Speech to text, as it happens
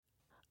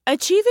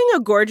Achieving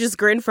a gorgeous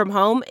grin from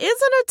home isn't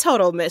a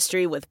total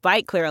mystery with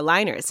Bite Clear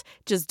aligners.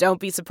 Just don't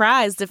be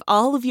surprised if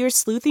all of your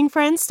sleuthing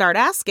friends start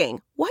asking,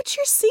 "What's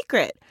your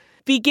secret?"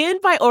 Begin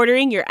by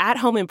ordering your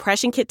at-home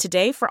impression kit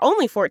today for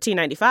only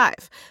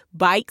 $14.95.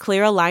 Bite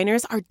Clear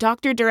aligners are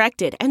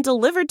doctor-directed and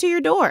delivered to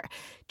your door.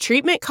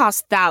 Treatment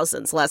costs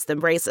thousands less than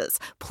braces.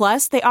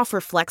 Plus, they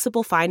offer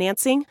flexible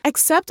financing,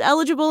 accept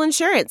eligible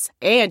insurance,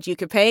 and you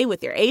can pay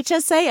with your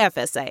HSA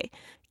FSA.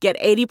 Get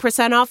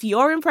 80% off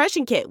your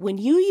impression kit when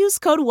you use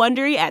code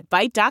WONDERY at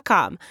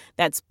Byte.com.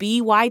 That's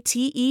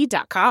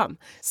BYTE.com.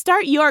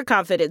 Start your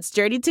confidence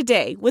journey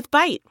today with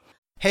Byte.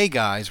 Hey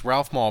guys,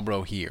 Ralph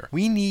Malbrough here.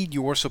 We need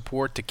your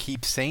support to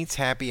keep Saints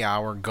Happy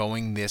Hour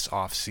going this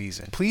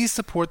off-season. Please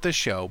support the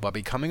show by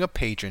becoming a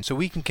patron so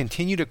we can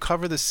continue to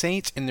cover the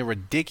Saints in the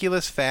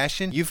ridiculous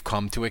fashion you've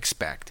come to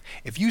expect.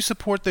 If you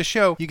support the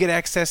show, you get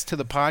access to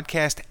the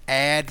podcast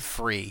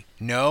ad-free.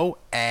 No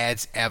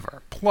ads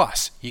ever.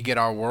 Plus, you get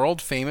our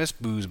world-famous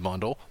booze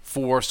bundle,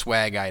 4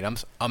 swag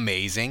items,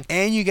 amazing,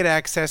 and you get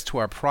access to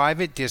our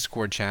private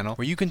Discord channel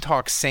where you can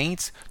talk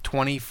Saints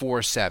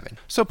 24/7.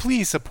 So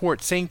please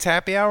support Saints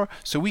Happy Hour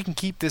so we can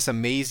keep this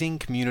amazing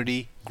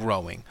community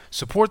growing.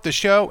 Support the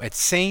show at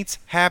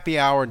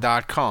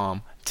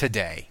saintshappyhour.com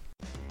today.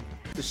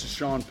 This is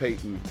Sean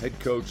Payton, head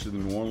coach of the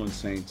New Orleans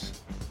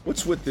Saints.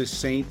 What's with this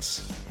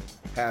Saints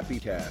Happy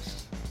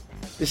Cast?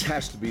 This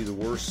has to be the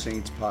worst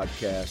Saints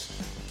podcast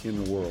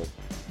in the world.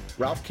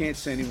 Ralph can't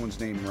say anyone's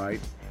name right.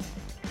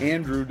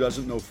 Andrew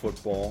doesn't know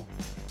football.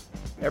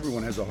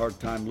 Everyone has a hard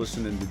time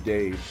listening to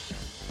Dave.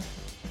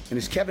 And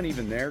is Kevin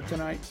even there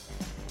tonight?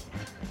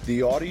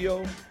 The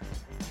audio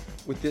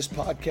with this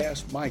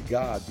podcast, my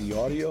God, the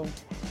audio,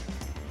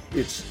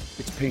 it's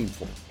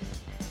painful.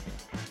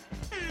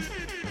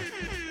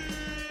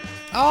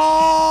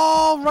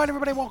 All right,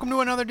 everybody, welcome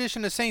to another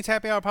edition of Saints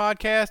Happy Hour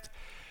podcast.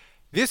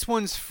 This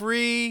one's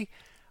free,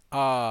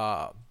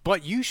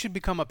 but you should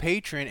become a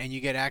patron and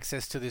you get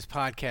access to this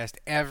podcast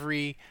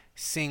every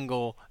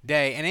single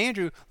day. And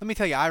Andrew, let me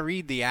tell you, I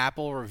read the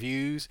Apple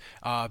reviews,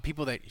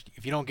 people that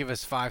if you don't give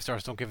us 5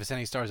 stars, don't give us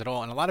any stars at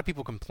all. And a lot of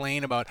people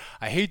complain about,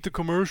 I hate the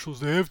commercials.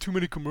 They have too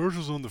many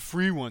commercials on the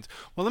free ones.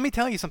 Well, let me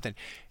tell you something.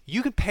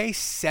 You can pay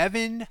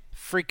 $7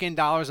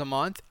 freaking a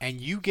month and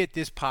you get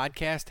this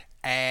podcast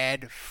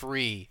ad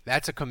free.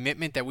 That's a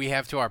commitment that we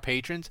have to our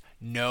patrons.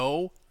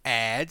 No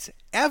ads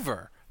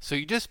ever. So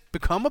you just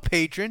become a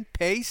patron,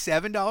 pay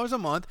 $7 a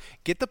month,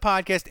 get the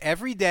podcast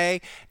every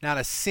day, not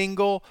a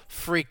single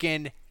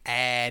freaking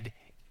ad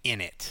in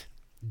it.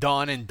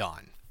 Done and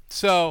done.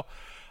 So,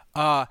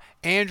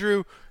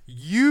 Andrew,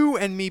 you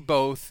and me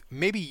both,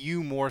 maybe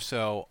you more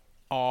so,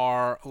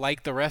 are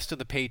like the rest of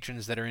the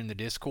patrons that are in the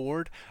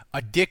Discord,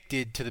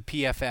 addicted to the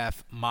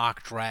PFF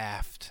mock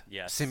draft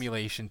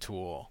simulation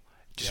tool.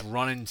 Just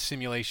running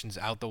simulations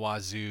out the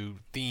wazoo,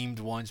 themed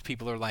ones.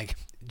 People are like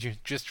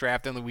just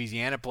drafting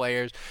Louisiana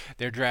players.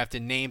 They're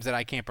drafting names that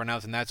I can't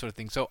pronounce and that sort of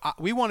thing. So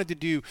we wanted to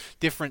do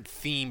different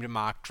themed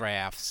mock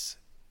drafts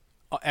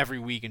every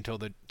week until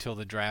the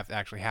draft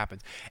actually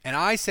happens. And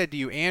I said to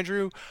you,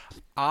 Andrew,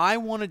 I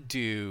want to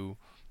do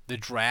the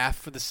draft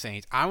for the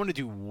Saints. I want to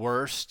do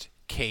worst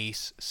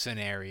case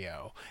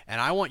scenario,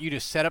 and I want you to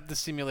set up the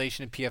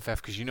simulation in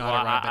PFF because you know how to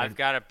run better.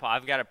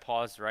 I've got to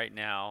pause right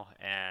now,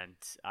 and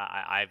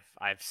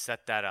I've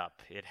set that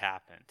up. It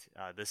happened.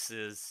 This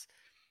is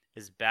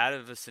as bad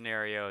of a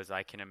scenario as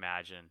I can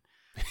imagine.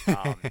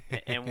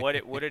 And what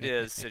it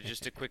is, so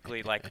just to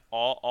quickly, like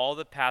all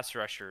the pass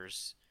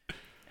rushers,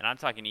 and I'm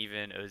talking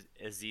even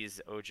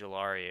Azeez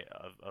Ojulari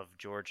of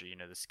Georgia,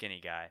 the skinny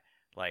guy,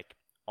 like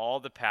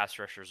all the pass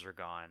rushers are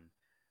gone,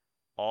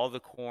 all the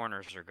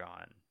corners are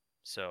gone.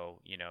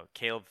 So,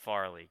 Caleb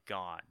Farley,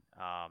 gone.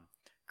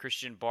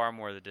 Christian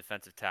Barmore, the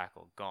defensive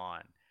tackle,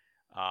 gone.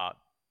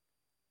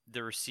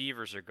 The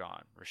receivers are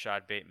gone.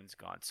 Rashad Bateman's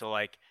gone. So,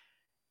 like,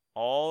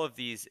 all of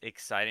these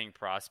exciting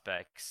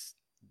prospects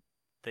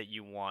that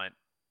you want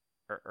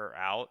are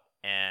out,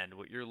 and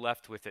what you're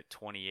left with at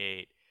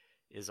 28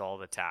 is all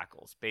the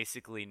tackles.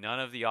 Basically, none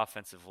of the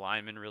offensive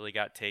linemen really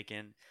got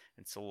taken,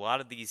 and so a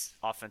lot of these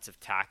offensive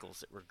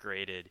tackles that were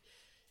graded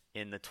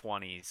in the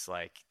 20s,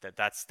 like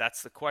that's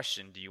the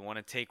question. Do you want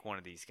to take one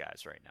of these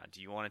guys right now? Do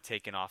you want to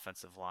take an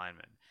offensive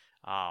lineman?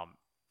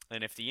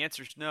 And if the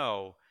answer is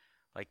no,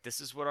 like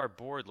this is what our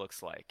board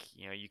looks like.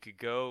 You could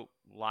go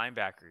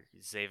linebacker,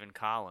 Zaven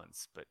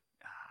Collins, but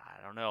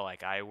I don't know.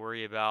 Like I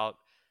worry about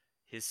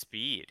his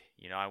speed.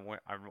 I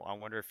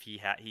wonder if he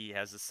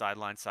has the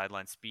sideline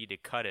speed to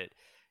cut it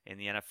in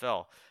the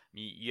NFL. I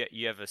mean,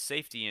 you have a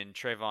safety in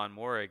Trayvon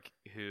Moehrig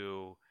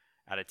who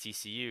out of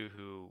TCU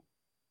who,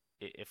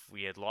 if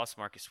we had lost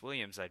Marcus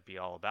Williams, I'd be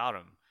all about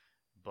him.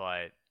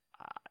 But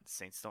the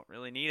Saints don't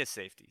really need a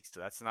safety. So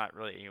that's not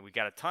really – we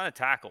got a ton of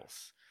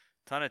tackles,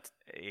 ton of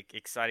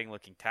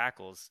exciting-looking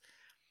tackles.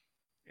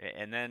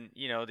 And then,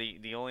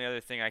 the only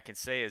other thing I can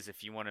say is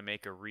if you want to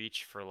make a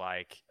reach for,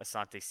 like,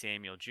 Asante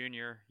Samuel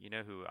Jr.,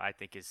 who I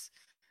think is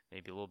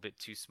maybe a little bit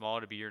too small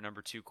to be your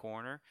number 2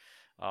 corner,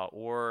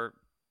 or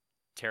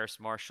Terrace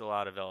Marshall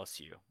out of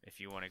LSU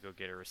if you want to go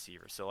get a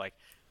receiver. So, like,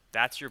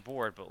 that's your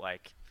board, but,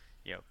 like –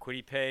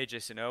 Kwity Paye,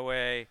 Jason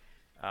Owe,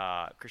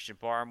 Christian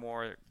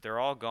Barmore, they're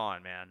all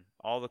gone, man.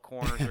 All the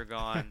corners are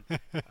gone.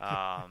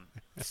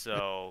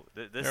 So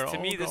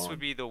this would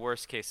be the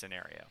worst case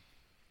scenario.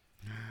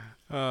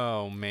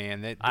 Oh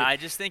man, I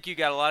just think you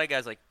got a lot of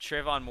guys like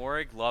Trayvon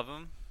Moehrig, love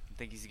him. I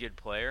think he's a good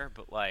player,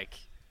 but like,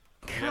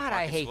 God,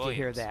 I hate to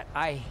hear that.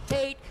 I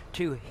hate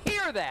to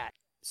hear that.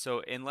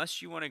 So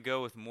unless you want to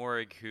go with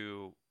Moehrig,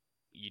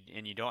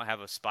 and you don't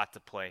have a spot to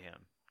play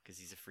him because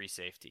he's a free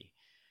safety,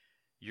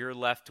 you're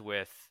left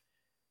with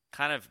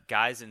kind of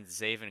guys in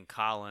Zaven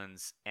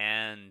Collins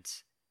and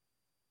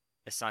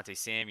Asante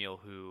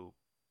Samuel who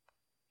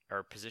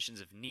are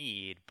positions of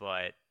need,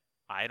 but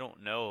I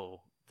don't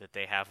know that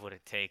they have what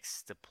it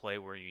takes to play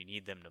where you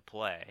need them to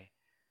play.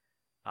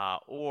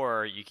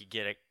 Or you could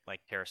get it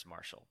like Terrace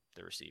Marshall,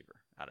 the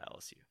receiver out of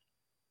LSU.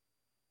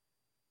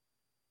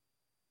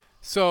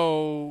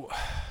 So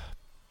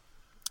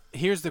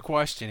here's the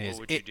question: what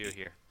would you do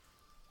here?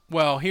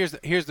 Well, here's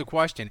the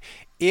question: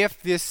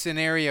 if this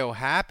scenario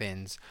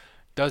happens,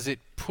 does it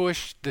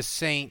push the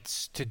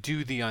Saints to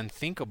do the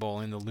unthinkable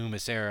in the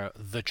Loomis era,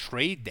 the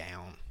trade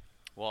down?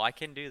 Well, I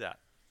can do that.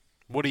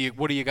 What do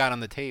you got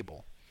on the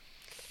table?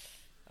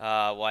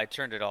 Well, I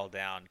turned it all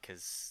down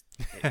because,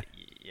 but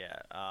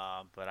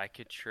I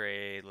could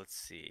trade. Let's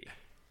see.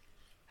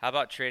 How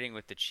about trading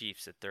with the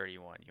Chiefs at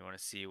 31? You want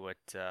to see what?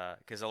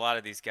 Because a lot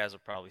of these guys will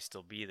probably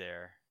still be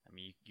there. I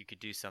mean, you could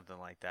do something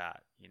like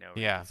that. Yeah.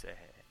 You could say,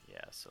 hey,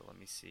 yeah. So let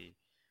me see.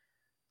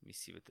 Let me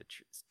see what the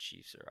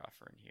Chiefs are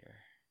offering here.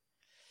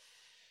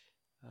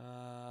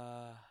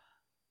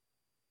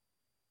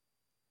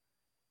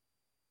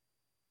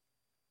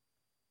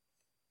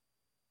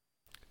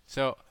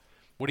 So,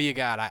 what do you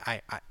got?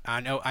 I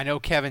know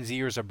Kevin's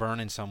ears are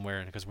burning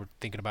somewhere because we're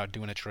thinking about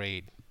doing a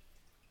trade.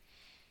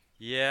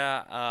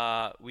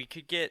 Yeah, we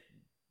could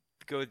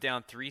go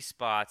down 3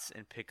 spots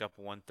and pick up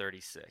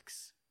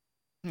 136.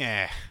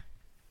 Yeah.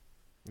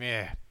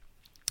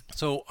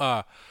 So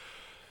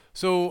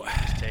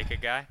just take a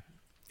guy.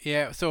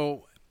 Yeah.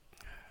 So,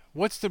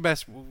 what's the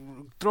best?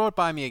 Throw it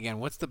by me again.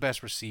 What's the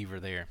best receiver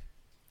there?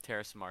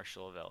 Terrace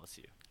Marshall of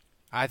LSU.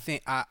 I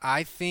think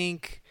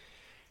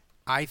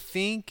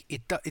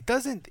it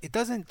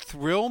doesn't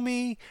thrill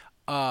me,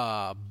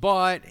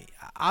 but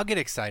I'll get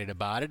excited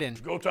about it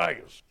and go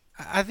Tigers.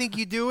 I think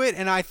you do it,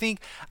 and I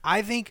think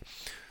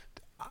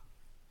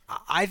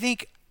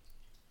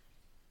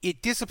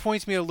it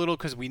disappoints me a little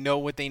because we know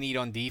what they need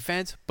on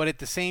defense, but at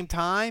the same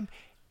time,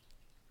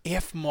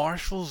 if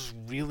Marshall's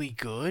really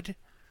good,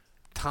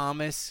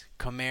 Thomas,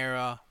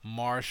 Kamara,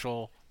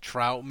 Marshall,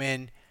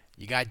 Troutman,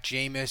 you got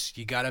Jameis,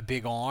 you got a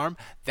big arm.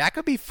 That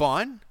could be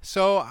fun.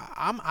 So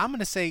I'm going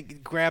to say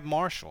grab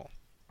Marshall.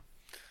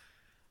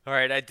 All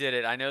right, I did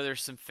it. I know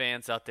there's some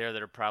fans out there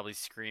that are probably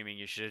screaming,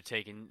 you should have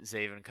taken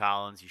Zaven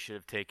Collins, you should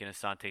have taken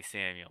Asante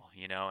Samuel,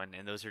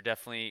 and those are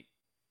definitely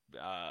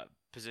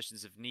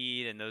positions of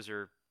need, and those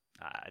are,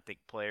 I think,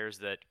 players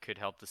that could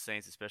help the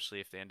Saints, especially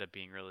if they end up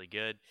being really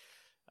good.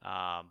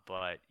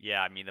 But,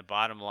 yeah, I mean, the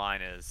bottom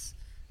line is,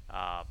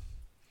 I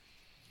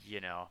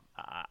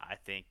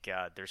think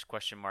there's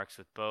question marks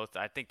with both.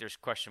 I think there's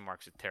question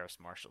marks with Terrace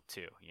Marshall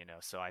too,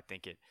 so I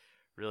think it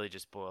really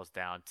just boils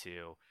down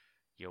to,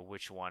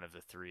 which one of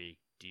the 3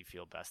 do you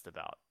feel best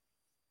about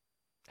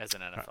as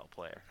an NFL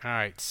player? All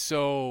right.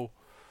 So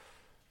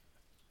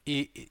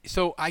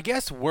I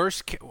guess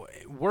worst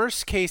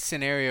case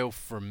scenario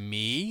for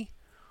me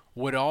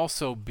would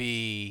also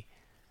be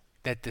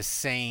that the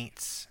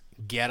Saints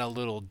get a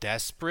little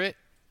desperate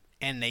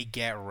and they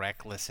get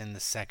reckless in the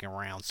second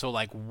round. So,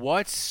 like,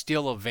 what's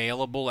still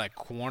available at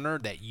corner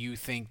that you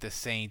think the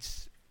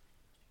Saints,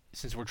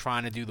 since we're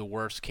trying to do the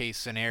worst case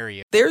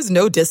scenario? There's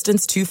no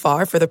distance too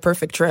far for the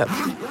perfect trip.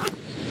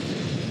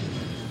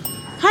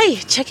 Hi,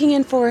 checking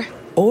in for...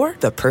 Or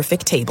the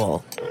perfect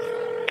table.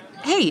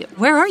 Hey,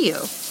 where are you?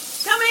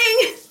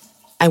 Coming!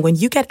 And when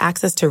you get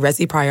access to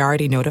Resi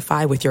Priority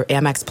Notify with your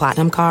Amex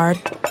Platinum card...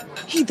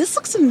 Hey, this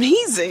looks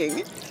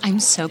amazing! I'm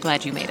so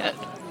glad you made it.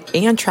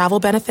 And travel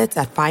benefits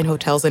at fine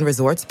hotels and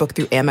resorts booked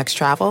through Amex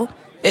Travel,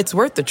 it's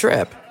worth the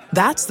trip.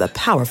 That's the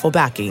powerful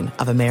backing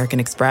of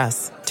American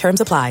Express. Terms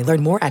apply.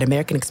 Learn more at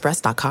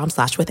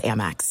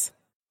americanexpress.com/withAmex.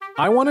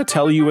 I want to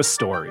tell you a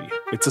story.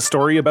 It's a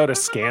story about a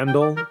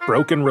scandal,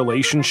 broken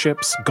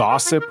relationships,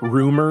 gossip,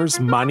 rumors,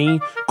 money,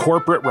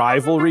 corporate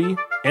rivalry,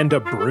 and a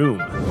broom.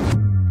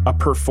 A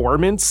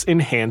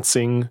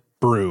performance-enhancing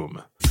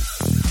broom.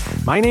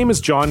 My name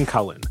is John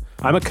Cullen.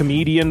 I'm a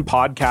comedian,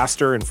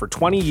 podcaster, and for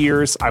 20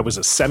 years, I was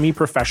a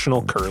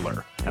semi-professional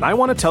curler. And I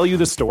want to tell you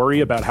the story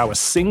about how a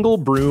single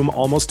broom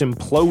almost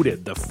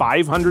imploded the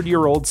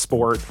 500-year-old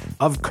sport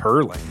of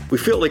curling. We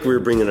felt like we were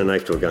bringing a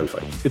knife to a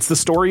gunfight. It's the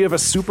story of a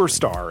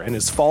superstar and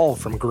his fall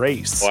from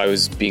grace. I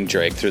was being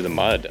dragged through the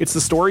mud. It's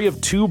the story of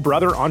 2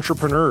 brother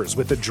entrepreneurs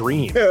with a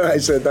dream. I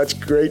said, that's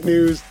great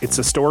news. It's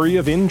a story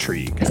of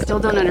intrigue. I still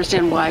don't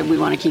understand why we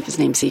want to keep his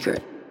name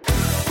secret.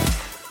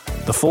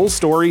 The full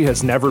story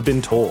has never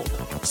been told,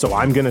 so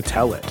I'm going to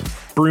tell it.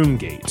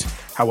 Broomgate,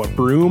 how a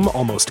broom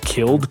almost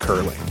killed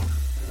curling.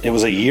 It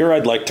was a year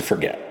I'd like to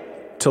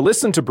forget. To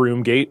listen to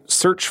Broomgate,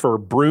 search for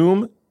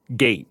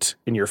Broomgate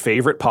in your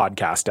favorite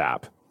podcast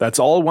app. That's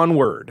all one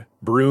word,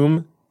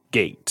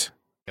 Broomgate.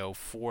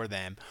 For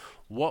them,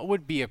 what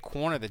would be a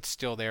corner that's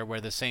still there where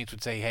the Saints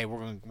would say, hey, we're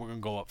going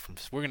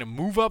to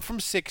move up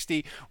from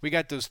 60. We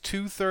got those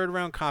 2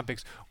 third-round comp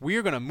picks.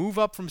 We're going to move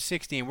up from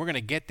 60, and we're going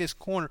to get this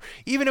corner,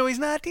 even though he's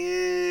not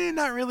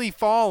really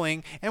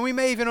falling, and we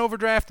may even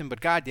overdraft him,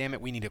 but God damn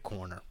it, we need a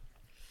corner.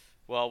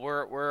 Well,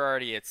 we're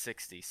already at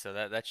 60, so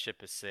that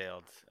ship has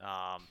sailed.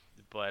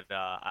 But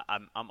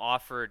I'm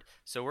offered.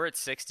 So we're at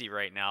 60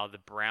 right now. The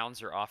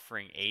Browns are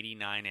offering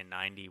 89 and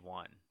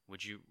 91.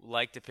 Would you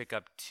like to pick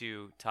up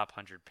 2 top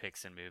 100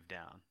 picks and move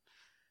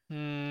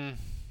down?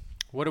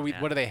 What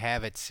do they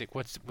have at 6?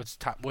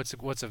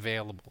 What's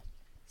available?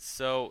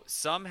 So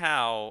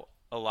somehow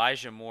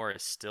Elijah Moore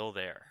is still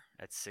there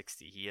at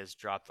 60. He has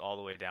dropped all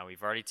the way down.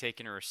 We've already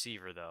taken a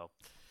receiver though.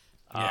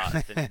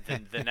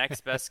 The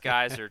next best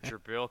guys are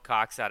Jabril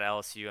Cox out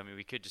of LSU. I mean,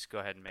 we could just go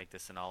ahead and make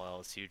this an all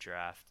LSU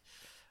draft.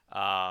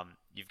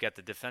 You've got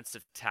the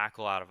defensive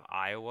tackle out of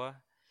Iowa,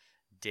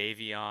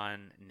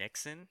 Davion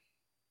Nixon.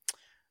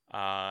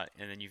 And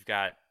then you've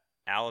got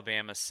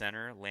Alabama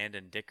center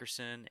Landon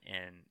Dickerson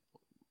and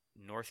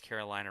North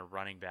Carolina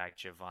running back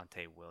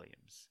Javonte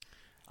Williams.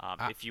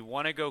 If you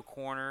want to go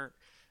corner,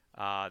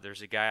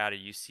 there's a guy out of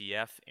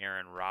UCF,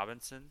 Aaron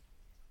Robinson.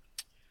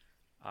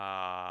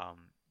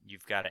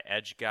 You've got an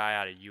edge guy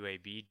out of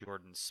UAB,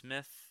 Jordan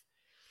Smith.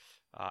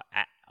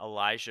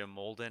 Elijah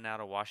Molden out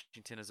of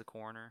Washington as a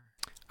corner.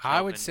 I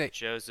would say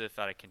Joseph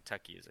out of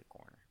Kentucky as a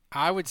corner.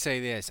 I would say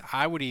this.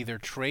 I would either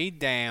trade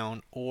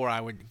down or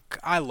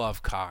I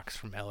love Cox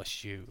from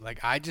LSU. Like,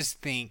 I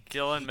just think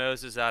Dylan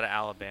Moses out of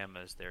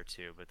Alabama is there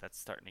too, but that's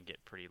starting to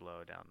get pretty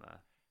low down the.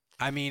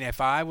 I mean, if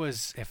I am,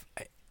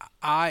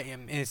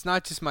 and it's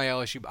not just my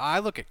LSU, but I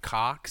look at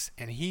Cox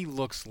and he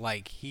looks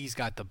like he's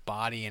got the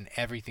body and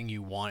everything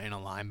you want in a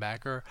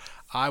linebacker.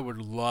 I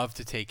would love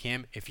to take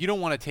him. If you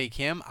don't want to take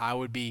him, I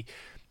would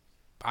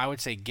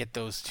say get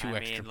those 2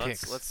 extra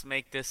picks. Let's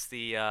make this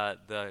the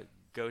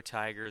Go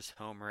Tigers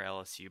Homer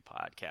LSU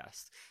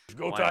podcast.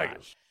 Go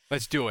Tigers.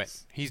 Let's do it.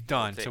 He's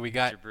done. So we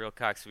got Jabril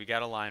Cox. We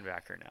got a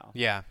linebacker now.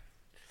 Yeah.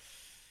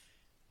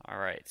 All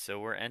right.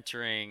 So we're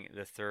entering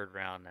the 3rd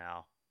round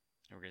now.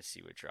 And we're going to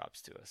see what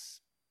drops to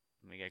us.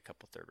 We got a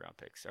couple 3rd-round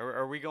picks.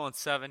 Are we going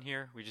 7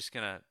 here? We're just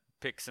going to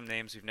pick some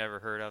names we've never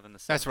heard of in the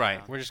 7th That's right.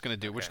 round? We're just going to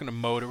do. Okay. We're just going to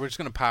motor. We're just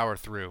going to power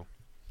through.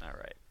 All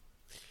right.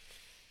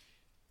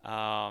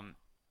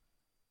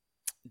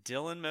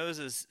 Dylan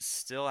Moses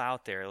still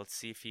out there. Let's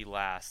see if he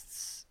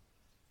lasts.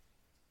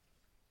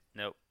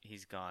 Nope,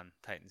 he's gone.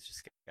 Titans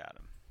just got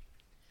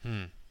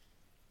him.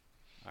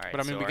 All right.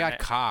 But I mean, we got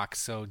Cox,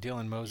 so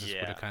Dylan Moses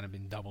would have kind of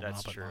been doubled up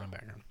at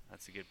linebacker.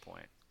 That's a good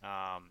point.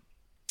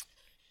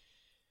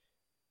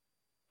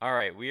 All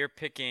right, we are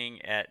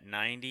picking at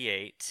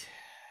 98,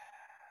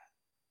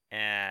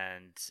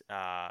 and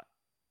our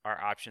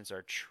options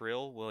are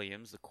Trill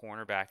Williams, the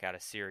cornerback out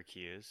of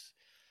Syracuse.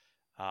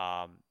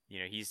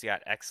 He's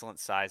got excellent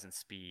size and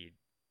speed.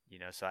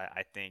 So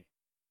I think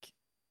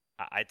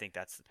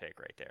that's the pick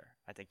right there.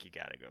 I think you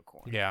got to go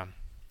corner. Yeah.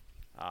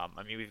 I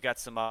mean, we've got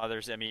some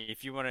others. I mean,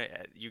 if you want to,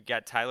 you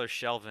got Tyler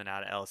Shelvin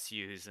out of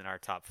LSU, who's in our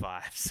top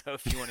 5. So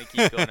if you want to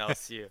keep going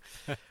LSU,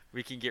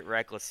 we can get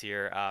reckless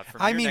here.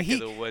 From your neck of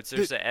the woods,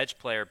 there's an edge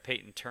player,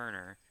 Peyton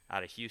Turner,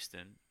 out of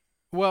Houston.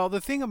 Well,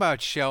 the thing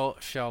about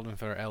Sheldon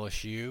for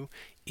LSU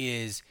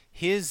is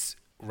his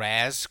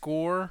RAS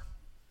score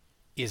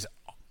is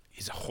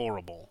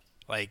horrible.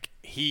 Like,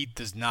 he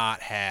does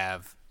not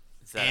have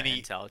any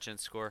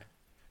intelligence score.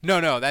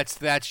 No, that's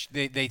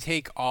they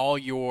take all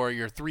your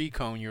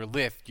 3-cone, your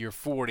lift, your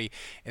 40,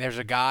 and there's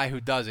a guy who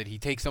does it. He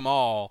takes them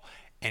all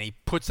and he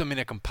puts them in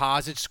a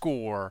composite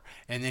score,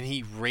 and then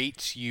he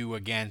rates you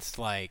against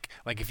like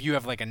if you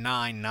have like a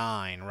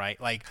 9.9, right?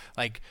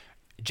 Like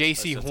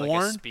J.C.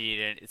 Horn.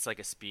 It's like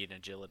a speed and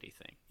agility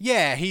thing.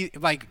 Yeah,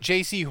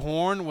 J.C.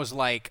 Horn was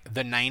like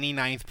the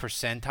 99th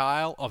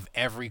percentile of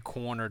every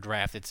corner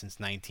drafted since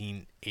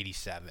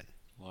 1987.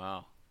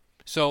 Wow.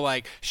 So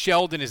like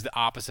Sheldon is the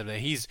opposite of that.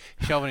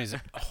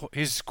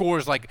 His score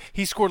is like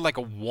he scored like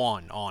a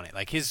 1 on it.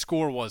 Like his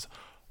score was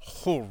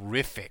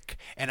horrific.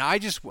 And I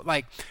just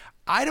like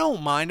I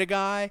don't mind a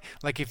guy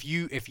like if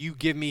you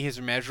give me his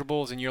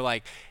measurables and you're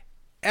like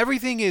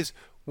everything is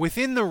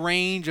within the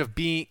range of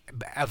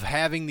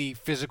having the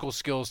physical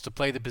skills to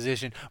play the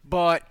position,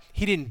 but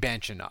he didn't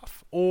bench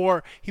enough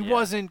or he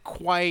wasn't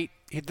quite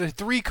the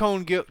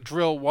 3-cone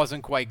drill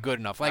wasn't quite good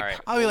enough. Like, right.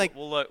 I'll be like,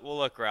 we'll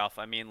look, Ralph.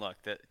 I mean, look,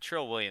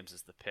 Trill Williams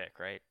is the pick,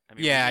 right? I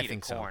mean, yeah, we need I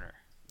think a corner.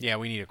 So. Yeah,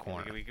 we need a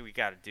corner. We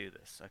got to do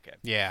this. Okay.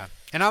 Yeah,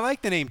 and I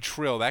like the name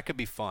Trill. That could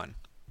be fun.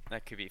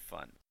 That could be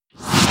fun.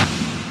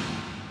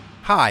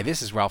 Hi,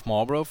 this is Ralph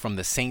Marlborough from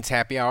the Saints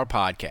Happy Hour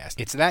podcast.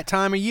 It's that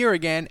time of year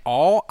again.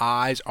 All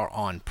eyes are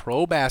on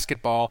pro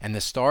basketball and the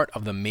start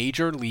of the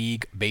Major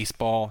League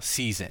Baseball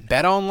season.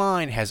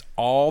 BetOnline has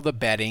all the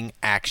betting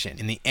action.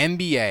 In the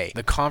NBA,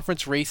 the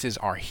conference races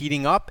are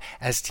heating up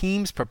as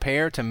teams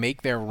prepare to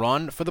make their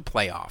run for the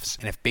playoffs.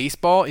 And if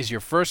baseball is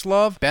your first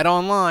love,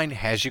 BetOnline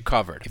has you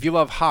covered. If you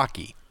love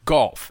hockey,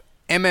 golf,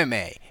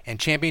 MMA, and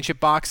championship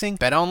boxing,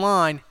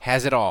 BetOnline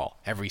has it all.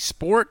 Every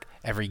sport,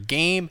 every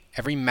game,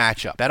 every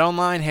matchup.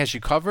 BetOnline has you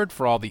covered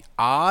for all the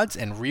odds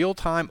and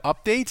real-time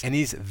updates and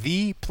is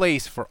the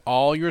place for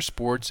all your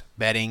sports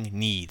betting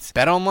needs.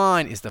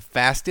 BetOnline is the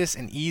fastest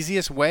and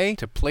easiest way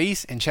to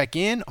place and check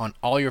in on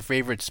all your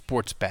favorite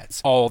sports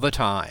bets all the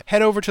time.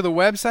 Head over to the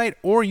website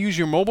or use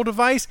your mobile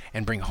device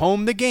and bring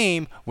home the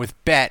game with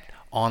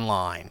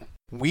BetOnline.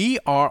 We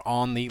are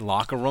on the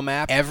Locker Room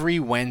app every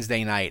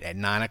Wednesday night at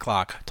 9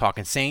 o'clock,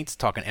 talking Saints,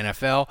 talking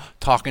NFL,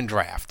 talking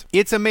draft.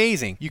 It's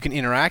amazing. You can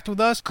interact with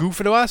us, goof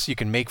at us, you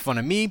can make fun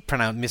of me,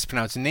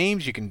 mispronouncing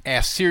names, you can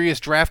ask serious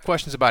draft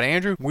questions about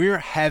Andrew. We're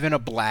having a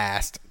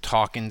blast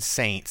talking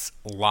Saints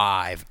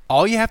live.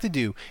 All you have to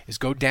do is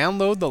go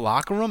download the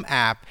Locker Room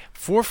app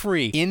for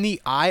free in the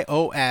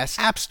iOS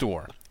App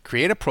Store.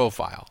 Create a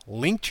profile,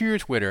 link to your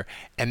Twitter,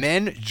 and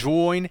then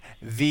join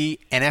the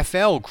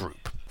NFL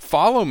group.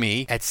 Follow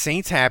me at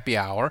Saints Happy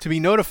Hour to be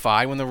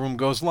notified when the room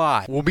goes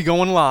live. We'll be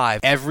going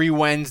live every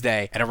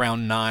Wednesday at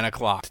around 9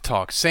 o'clock to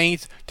talk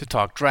Saints, to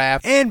talk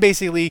draft, and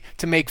basically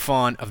to make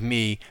fun of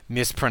me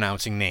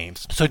mispronouncing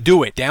names. So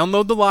do it.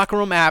 Download the Locker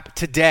Room app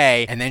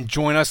today and then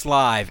join us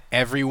live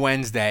every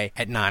Wednesday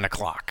at 9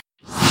 o'clock.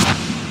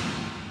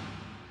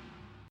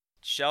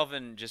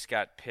 Shelvin just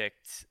got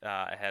picked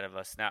ahead of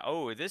us.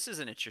 Now, this is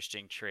an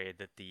interesting trade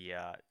that the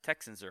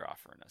Texans are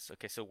offering us.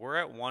 Okay, so we're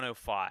at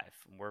 105,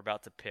 and we're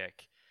about to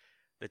pick.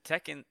 The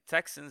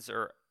Texans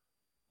are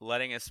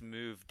letting us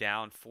move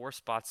down 4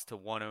 spots to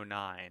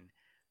 109,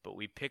 but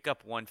we pick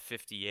up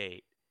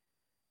 158,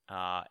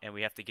 and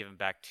we have to give them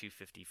back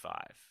 255.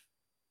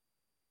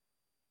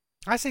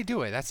 I say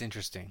do it. That's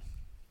interesting.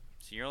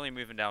 So you're only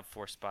moving down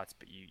 4 spots,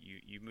 but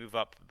you move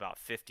up about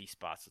 50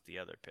 spots with the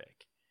other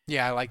pick.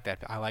 Yeah, I like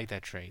that. I like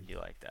that trade. You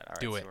like that? All right,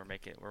 do it. So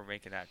we're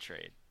making that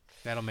trade.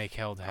 That'll make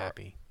Held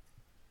happy.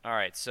 All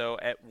right. So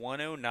at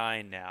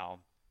 109 now,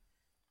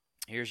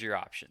 here's your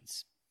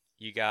options.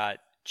 You got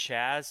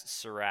Chaz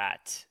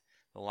Surratt,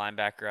 the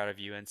linebacker out of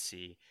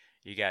UNC.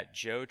 You got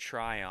Joe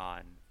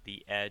Tryon,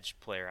 the edge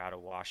player out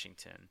of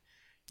Washington.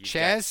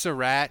 Chaz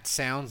Surratt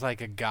sounds like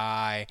a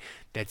guy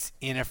that's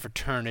in a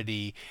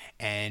fraternity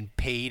and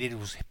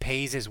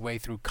pays his way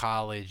through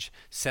college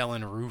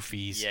selling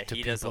roofies to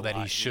people that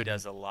he shouldn't. He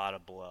does a lot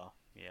of blow.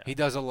 Yeah. He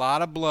does a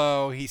lot of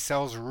blow. He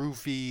sells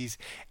roofies,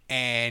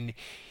 and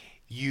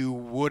you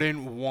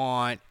wouldn't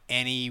want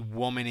any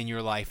woman in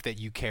your life that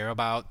you care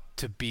about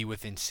to be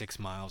within 6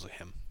 miles of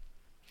him.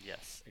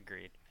 Yes,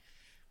 agreed.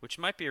 Which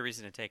might be a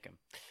reason to take him.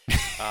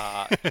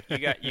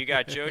 You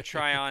got Joe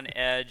Tryon,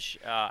 edge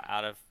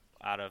out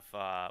of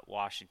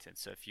Washington.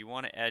 So if you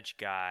want an edge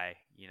guy,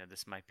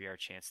 this might be our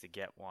chance to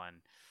get one.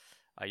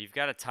 You've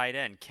got a tight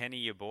end,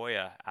 Kenny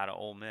Yeboah, out of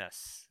Ole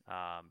Miss.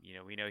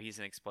 We know he's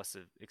an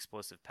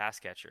explosive pass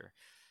catcher.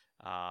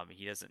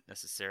 He doesn't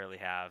necessarily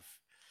have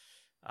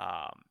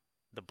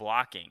the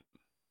blocking,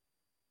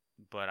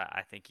 but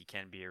I think he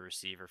can be a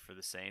receiver for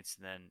the Saints.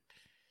 And then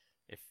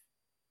if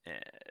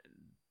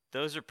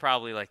those are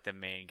probably like the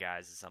main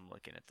guys as I'm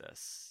looking at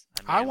this.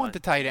 I want the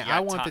tight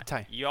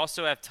end. You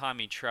also have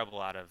Tommy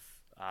Treble out of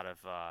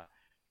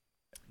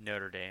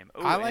Notre Dame.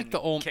 Ooh, I like the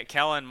old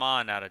Kellen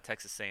Mond out of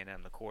Texas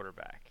A&M, the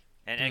quarterback,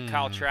 and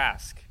Kyle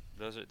Trask.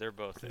 They're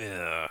both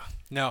there.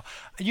 No,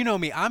 you know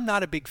me. I'm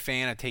not a big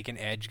fan of taking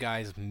edge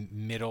guys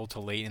middle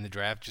to late in the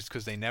draft just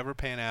because they never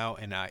pan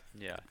out, and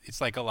it's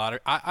like a lot of.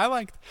 I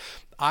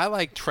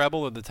like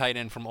Treble of the tight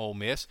end from Ole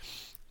Miss.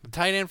 The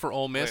tight end for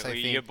Ole Miss, I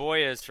think.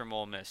 Yeboah is from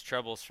Ole Miss.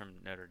 Treble's from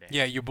Notre Dame.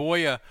 Yeah,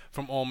 Yeboah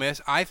from Ole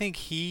Miss. I think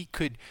he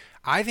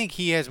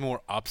has more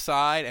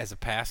upside as a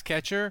pass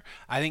catcher.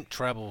 I think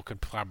Treble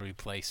could probably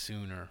play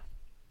sooner.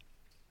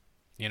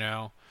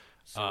 So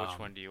which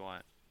one do you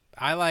want?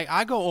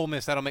 I go Ole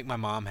Miss. That'll make my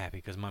mom happy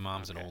because my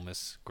mom's an Ole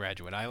Miss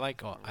graduate. We'll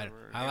go heavy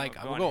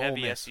Ole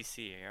Miss.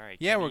 SEC. All right.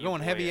 Yeah, we're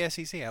going heavy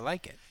SEC. I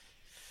like it.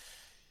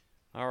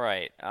 All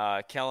right.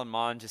 Kellen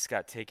Mond just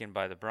got taken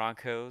by the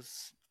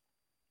Broncos,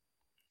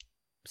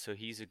 so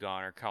he's a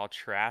goner. Kyle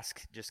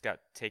Trask just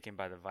got taken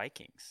by the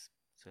Vikings,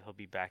 so he'll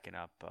be backing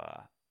up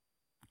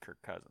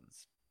Kirk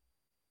Cousins.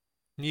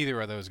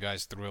 Neither of those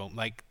guys thrill.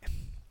 Like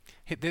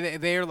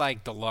they're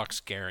like deluxe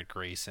Garrett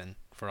Grayson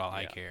for all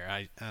I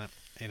care.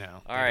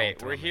 All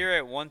right, we're here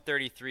at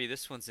 133.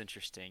 This one's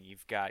interesting.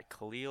 You've got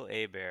Khalil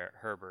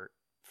Herbert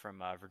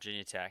from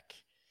Virginia Tech.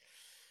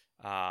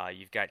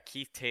 You've got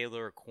Keith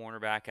Taylor, a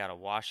cornerback out of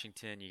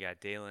Washington. You got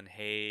Dalen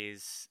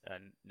Hayes, a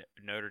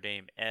Notre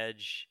Dame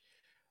edge.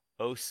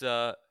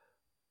 Osa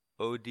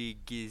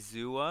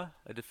Odigizua,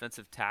 a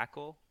defensive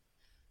tackle.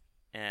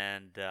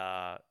 And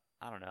I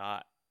don't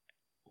know.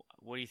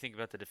 What do you think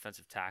about the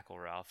defensive tackle,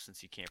 Ralph?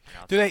 Since you can't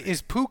pronounce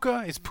Is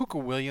Puka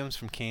Williams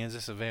from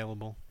Kansas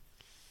available?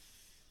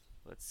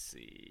 Let's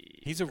see.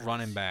 He's a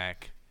running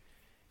back,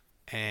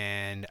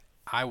 and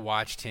I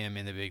watched him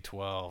in the Big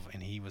 12,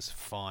 and he was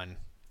fun.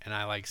 And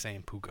I like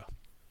saying Puka.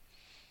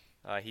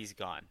 He's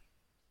gone.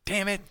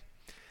 Damn it.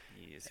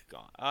 He is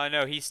gone.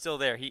 No, he's still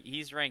there.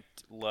 He's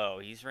ranked low.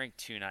 He's ranked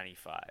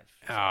 295.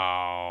 So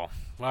all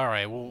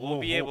right. We'll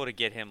be able to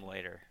get him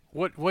later.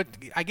 What?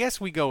 I guess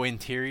we go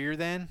interior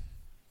then.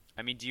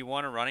 I mean, do you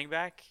want a running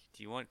back?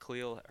 Do you want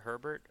Khalil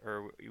Herbert?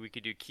 Or we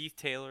could do Keith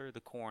Taylor, the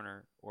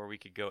corner, or we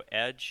could go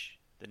edge,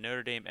 the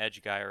Notre Dame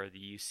edge guy, or the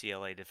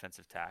UCLA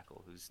defensive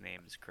tackle, whose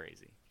name is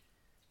crazy.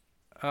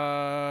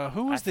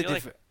 Who was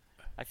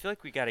I feel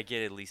like we got to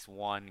get at least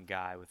one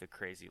guy with a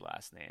crazy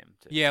last name.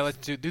 Let's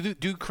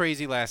do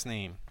crazy last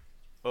name.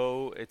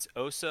 It's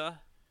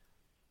Osa.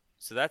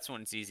 So that's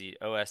one. It's easy.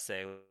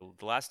 OSA.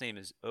 The last name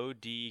is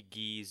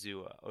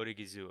Odigizua.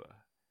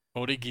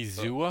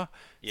 Odigizua?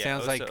 Yeah,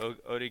 sounds like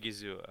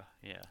Odigizua.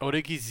 Yeah.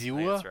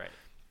 Odigizua? That's right.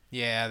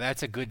 Yeah,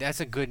 that's a good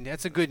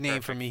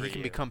name for me. He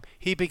can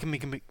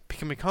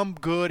become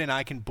good, and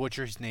I can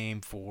butcher his name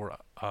for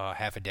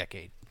half a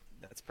decade.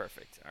 That's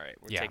perfect. All right,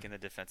 we're taking the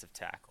defensive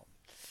tackle.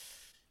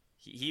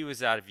 He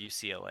was out of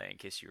UCLA, in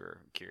case you were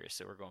curious,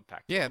 so we're going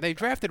back. Yeah, they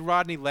drafted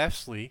Rodney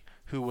Leslie,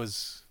 who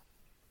was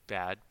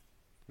bad.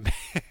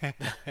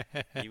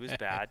 He was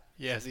bad.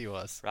 Yes, he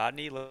was.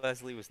 Rodney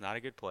Leslie was not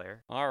a good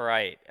player. All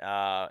right,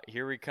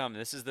 here we come.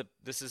 This is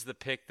the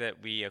pick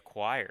that we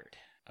acquired.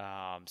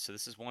 So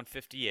this is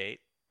 158.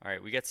 All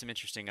right, we got some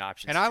interesting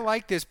options. And I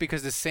like this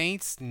because the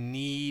Saints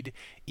need,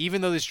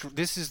 even though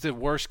this is the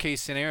worst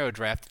case scenario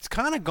draft, it's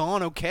kind of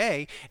gone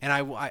okay.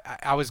 And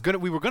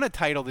we were gonna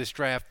title this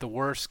draft the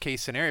worst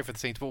case scenario for the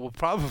Saints, but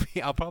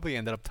I'll probably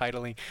end up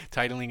titling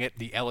it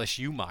the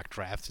LSU mock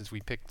draft since we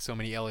picked so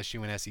many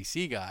LSU and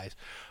SEC guys.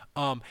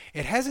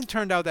 It hasn't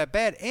turned out that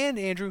bad. And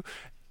Andrew,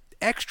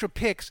 extra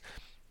picks.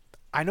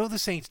 I know the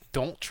Saints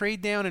don't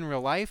trade down in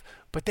real life,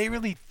 but they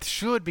really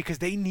should because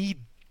they need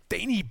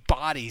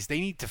bodies.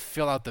 They need to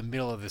fill out the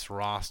middle of this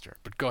roster.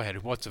 But go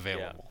ahead. What's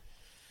available? Yeah.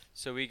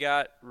 So we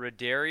got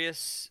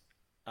Rodarius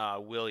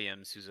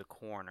Williams, who's a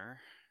corner.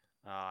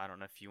 I don't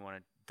know if you want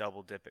to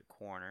double dip at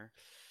corner.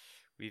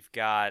 We've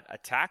got a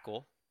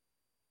tackle,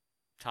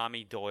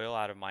 Tommy Doyle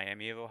out of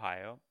Miami of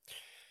Ohio.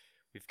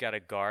 We've got a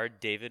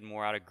guard, David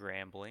Moore out of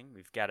Grambling.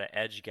 We've got an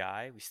edge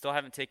guy. We still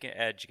haven't taken an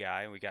edge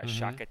guy. We got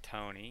Shaka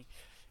Toney.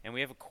 And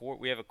we have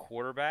a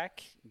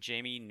quarterback,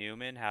 Jamie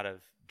Newman out of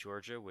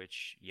Georgia,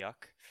 which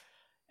yuck.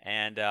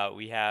 And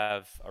we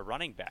have a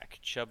running back,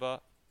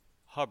 Chuba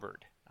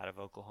Hubbard out of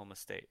Oklahoma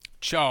State.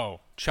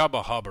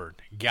 Chuba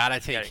Hubbard, gotta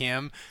take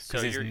him. So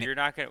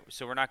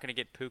we're not gonna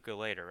get Puka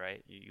later,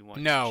 right? You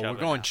want no? Chuba We're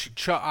going.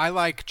 I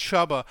like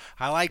Chuba.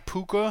 I like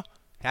Puka.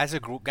 That's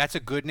a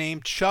good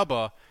name.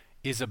 Chuba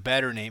is a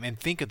better name. And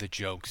think of the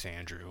jokes,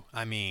 Andrew.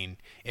 I mean,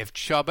 if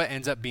Chuba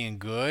ends up being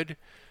good,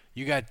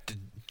 you got the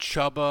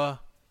Chuba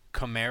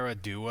Kamara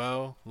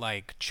duo,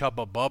 like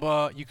Chubba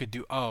Bubba. You could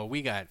do. Oh,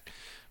 we got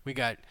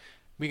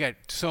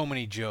so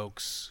many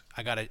jokes.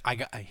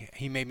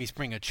 He made me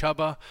spring a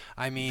Chubba.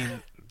 I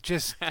mean,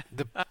 just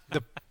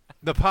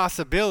the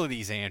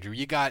possibilities, Andrew.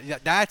 You got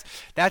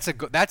that's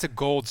a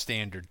gold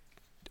standard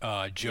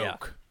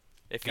joke. Yeah.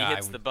 If he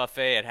hits the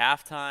buffet at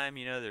halftime,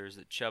 there's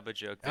a Chubba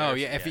joke there. Oh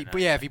yeah,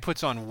 if he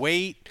puts on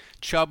weight,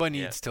 Chubba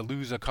needs to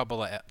lose a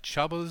couple of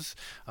Chubbas.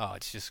 Oh,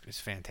 it's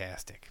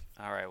fantastic.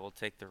 All right, we'll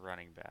take the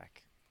running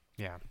back.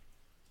 Yeah.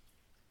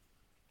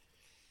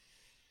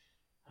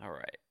 All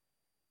right.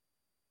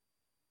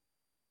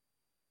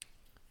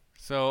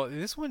 So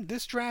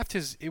this draft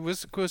was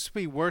supposed to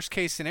be worst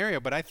case scenario,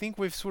 but I think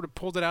we've sort of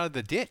pulled it out of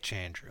the ditch,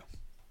 Andrew.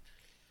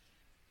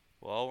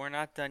 Well, we're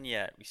not done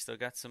yet. We still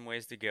got some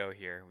ways to go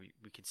here.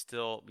 We could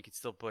still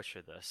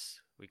butcher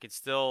this. We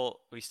still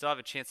have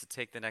a chance to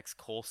take the next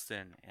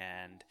Colston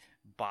and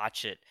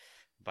botch it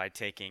by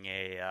taking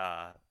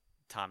a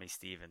Tommy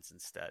Stevens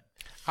instead.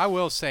 I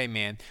will say,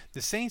 man,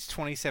 the Saints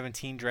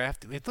 2017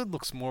 draft, it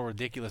looks more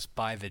ridiculous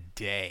by the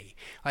day.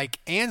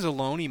 Like,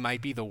 Anzalone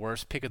might be the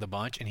worst pick of the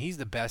bunch, and he's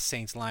the best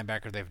Saints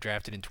linebacker they've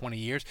drafted in 20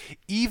 years.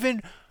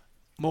 Even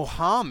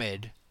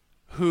Mohammed,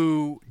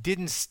 who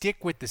didn't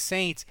stick with the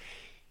Saints,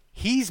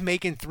 he's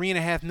making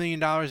 $3.5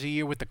 million a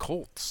year with the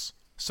Colts.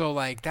 So,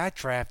 like, that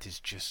draft is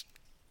just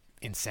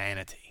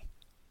insanity.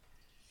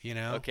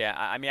 Okay,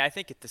 I mean, I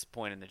think at this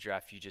point in the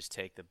draft, you just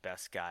take the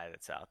best guy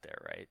that's out there,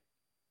 right?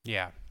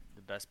 Yeah.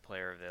 The best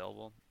player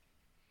available.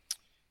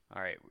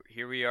 All right,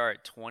 here we are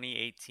at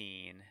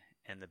 2018,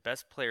 and the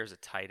best player is a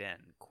tight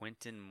end,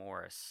 Quentin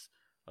Morris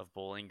of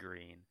Bowling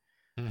Green.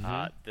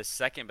 The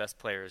second best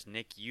player is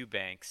Nick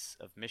Eubanks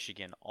of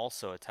Michigan,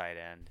 also a tight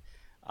end.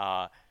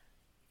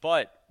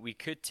 But we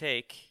could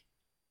take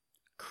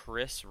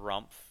Chris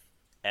Rumpf,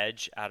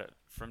 edge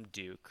from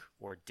Duke,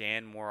 or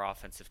Dan Moore,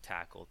 offensive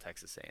tackle,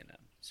 Texas A&M.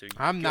 So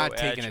I'm not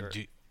taking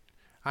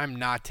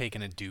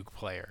a Duke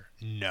player.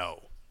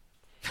 No.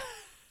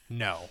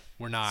 No,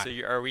 we're not. So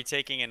are we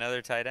taking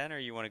another tight end, or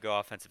you want to go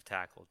offensive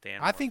tackle? Dan,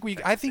 I think you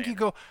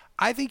go.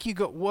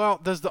 Well,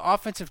 does the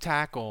offensive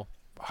tackle?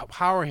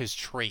 How are his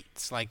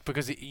traits? Like,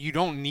 because you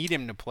don't need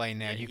him to play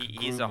now. Yeah,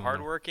 he's a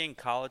hardworking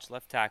college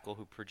left tackle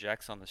who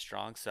projects on the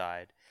strong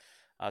side.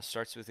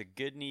 Starts with a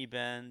good knee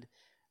bend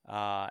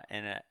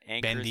and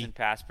anchors in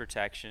pass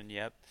protection.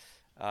 Yep.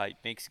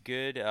 Makes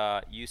good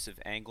use of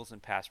angles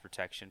and pass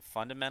protection.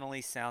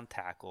 Fundamentally sound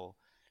tackle.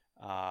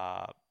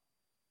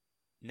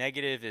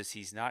 Negative is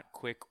he's not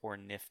quick or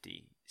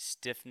nifty.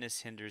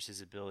 Stiffness hinders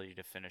his ability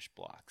to finish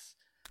blocks.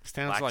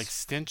 Sounds like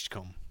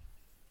Stinchcomb.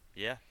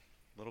 Yeah,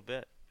 a little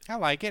bit. I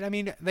like it. I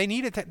mean, they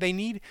need a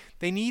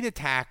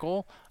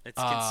tackle.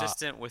 It's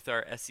consistent with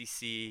our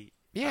SEC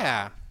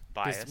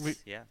bias.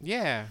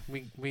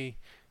 We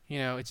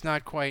it's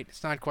not quite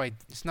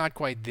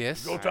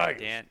this. Go Tigers.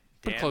 Dan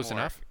but close Moore,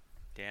 enough.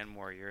 Dan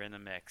Moore, you're in the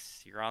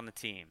mix. You're on the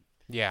team.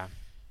 Yeah.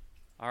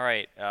 All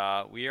right,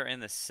 we are in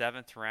the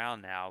 7th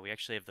round now. We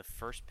actually have the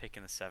first pick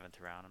in the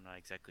 7th round. I'm not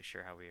exactly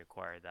sure how we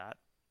acquired that,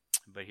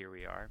 but here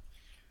we are.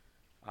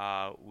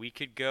 We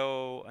could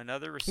go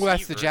another receiver. Well,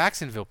 that's the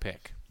Jacksonville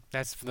pick.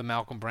 That's the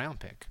Malcolm Brown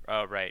pick.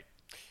 Oh, right.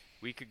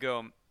 We could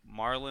go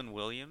Marlon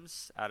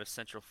Williams out of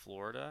Central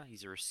Florida.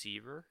 He's a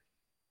receiver.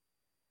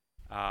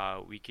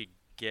 We could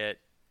get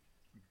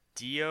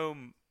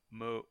Diomodor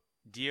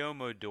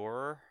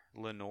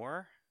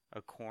Lenore,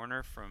 a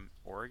corner from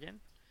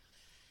Oregon.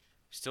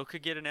 Still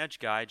could get an edge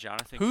guy,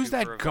 Jonathan. Who's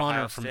Cooper that of gunner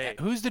Ohio from? State.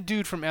 Who's the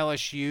dude from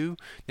LSU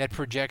that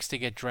projects to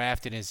get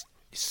drafted is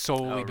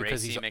solely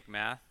because Racey he's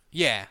McMath?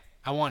 Yeah,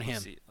 I want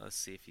him. Let's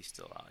see if he's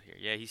still out here.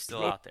 Yeah, he's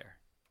still out there.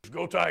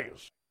 Go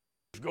Tigers.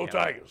 Go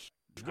Tigers.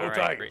 Go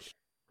Tigers.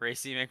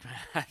 Racey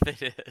McMath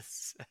it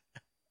is.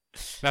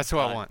 That's who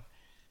I want.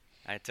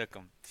 I took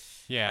him.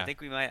 Yeah. I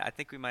think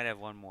we might have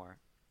one more.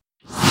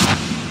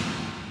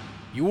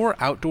 Your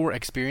outdoor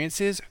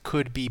experiences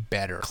could be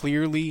better,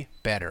 clearly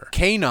better.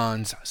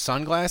 Kanon's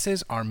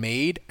sunglasses are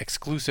made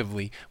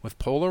exclusively with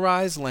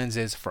polarized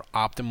lenses for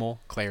optimal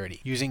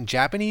clarity. Using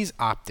Japanese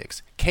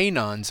optics,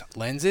 Kanon's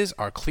lenses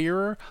are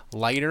clearer,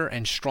 lighter,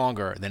 and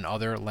stronger than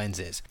other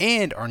lenses,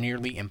 and are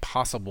nearly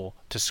impossible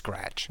to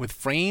scratch. With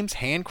frames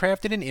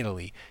handcrafted in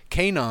Italy,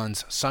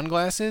 Kanon's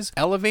sunglasses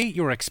elevate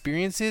your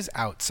experiences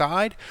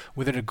outside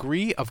with a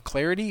degree of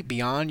clarity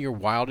beyond your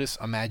wildest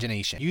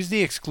imagination. Use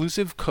the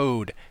exclusive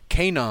code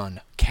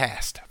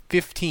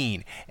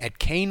KanonCast15 at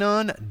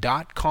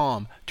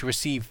Kanon.com to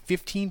receive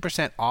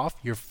 15% off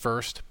your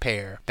first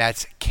pair.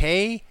 That's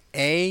KAENONCAST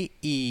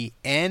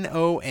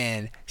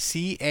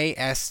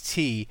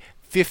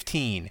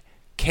 15.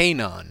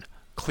 Kanon.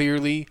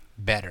 Clearly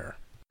better.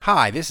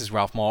 Hi, this is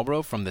Ralph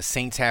Marlborough from the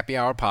Saints Happy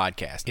Hour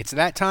podcast. It's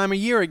that time of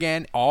year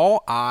again.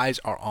 All eyes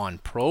are on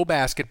pro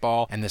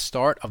basketball and the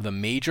start of the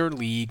Major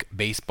League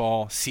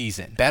Baseball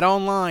season.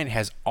 BetOnline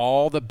has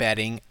all the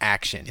betting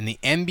action. In the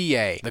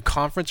NBA, the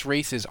conference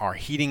races are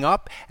heating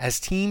up as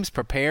teams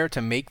prepare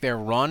to make their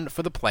run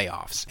for the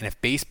playoffs. And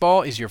if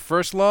baseball is your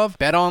first love,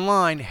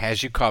 BetOnline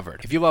has you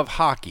covered. If you love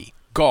hockey,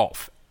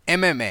 golf,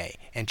 MMA,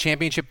 and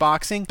championship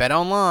boxing,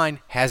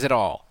 BetOnline has it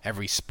all.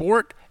 Every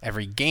sport,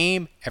 every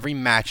game, every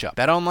matchup.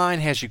 BetOnline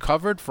has you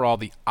covered for all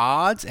the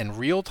odds and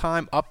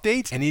real-time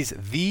updates and is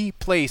the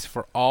place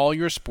for all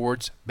your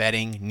sports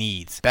betting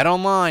needs.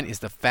 BetOnline is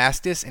the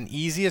fastest and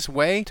easiest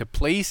way to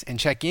place and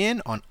check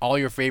in on all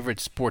your favorite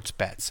sports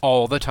bets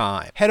all the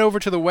time. Head over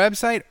to the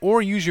website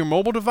or use your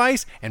mobile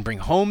device and bring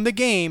home the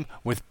game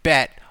with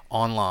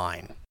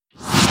BetOnline.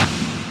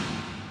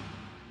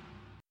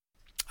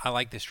 I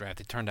like this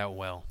draft. It turned out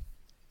well.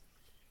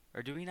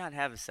 Or do we not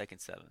have a second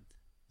 7th?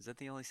 Is that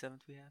the only 7th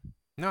we have?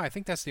 No, I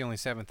think that's the only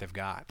 7th they've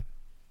got.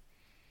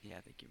 Yeah,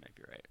 I think you might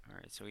be right. All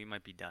right, so we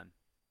might be done.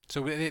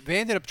 So they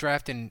ended up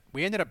drafting.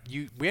 We ended up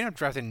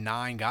drafting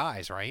 9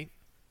 guys, right?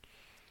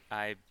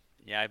 I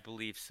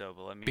believe so.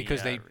 But let me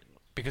because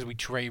we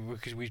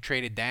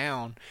traded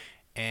down,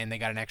 and they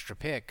got an extra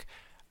pick.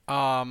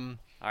 All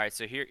right,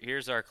 so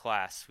here's our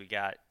class. We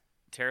got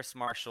Terrace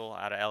Marshall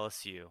out of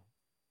LSU,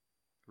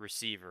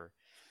 receiver.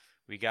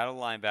 We got a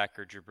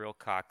linebacker, Jabril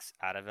Cox,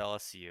 out of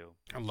LSU.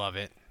 I love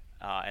it.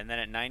 And then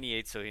at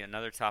 98, so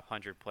another top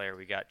 100 player,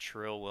 we got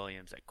Trill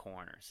Williams at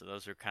corner. So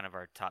those are kind of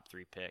our top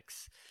 3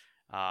 picks.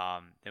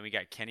 Then we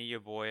got Kenny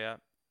Yaboya,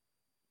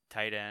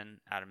 tight end,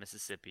 out of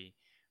Mississippi.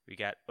 We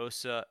got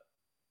Osa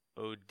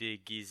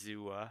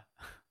Odigizua,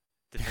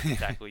 defensive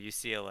tackle,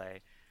 UCLA.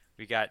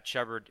 We got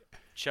Chuba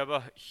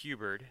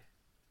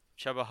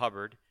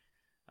Hubbard,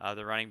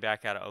 the running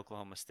back out of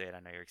Oklahoma State. I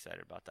know you're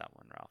excited about that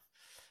one, Ralph.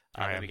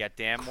 Then we got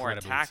Dan Moore,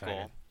 a tackle.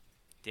 Excited.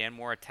 Dan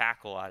Moore, a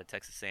tackle out of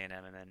Texas A&M,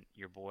 and then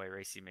your boy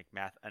Racey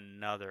McMath,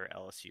 another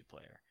LSU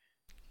player.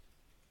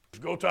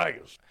 Go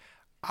Tigers!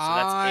 So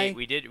that's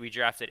 8. We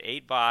drafted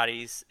 8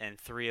 bodies, and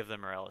 3 of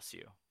them are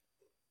LSU.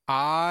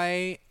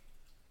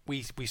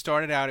 We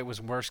started out. It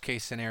was worst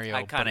case scenario.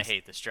 I kind of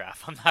hate this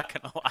draft. I'm not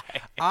gonna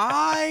lie.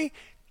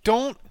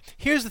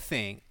 Here's the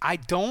thing. I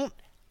love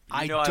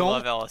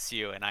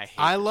LSU, and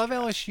I love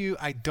LSU.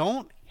 I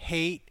don't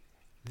hate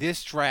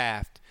this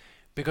draft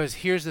because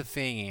here's the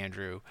thing,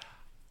 Andrew.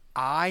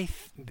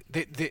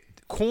 the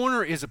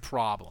corner is a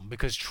problem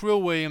because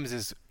Trill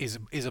Williams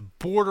is a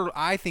border.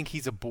 I think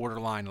he's a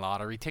borderline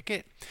lottery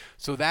ticket,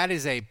 so that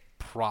is a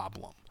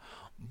problem.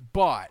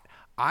 But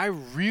I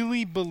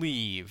really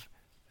believe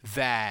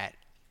that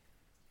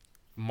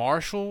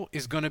Marshall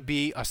is going to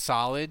be a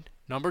solid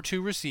number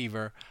 2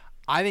 receiver.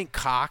 I think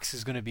Cox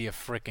is going to be a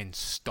freaking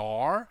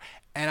star,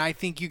 and I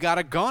think you got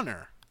a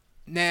gunner.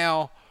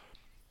 Now,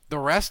 the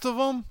rest of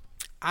them,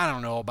 I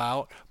don't know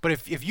about, but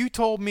if you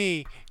told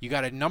me you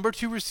got a number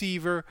 2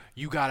 receiver,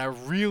 you got a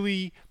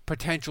really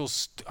potential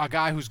a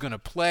guy who's going to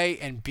play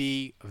and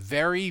be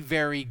very,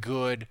 very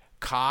good,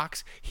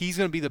 Cox, he's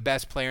going to be the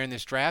best player in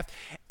this draft,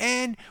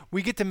 and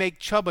we get to make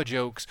Chuba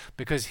jokes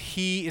because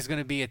he is going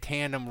to be a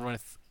tandem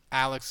with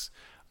Alvin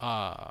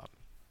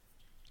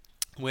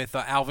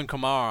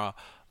Kamara.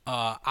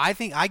 I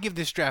think I give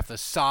this draft a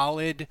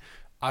solid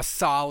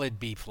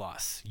B+.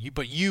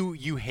 But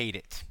you hate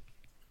it.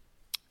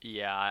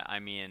 Yeah, I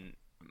mean,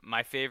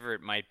 my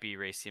favorite might be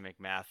Racey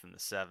McMath in the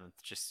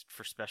 7th, just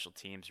for special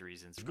teams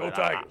reasons. Go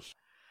Tigers.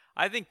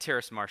 I think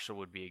Terrace Marshall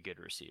would be a good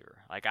receiver.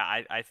 Like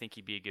I think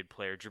he'd be a good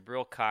player.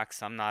 Jabril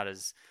Cox, I'm not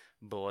as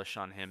bullish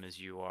on him as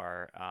you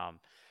are.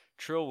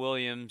 Trill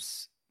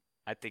Williams,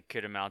 I think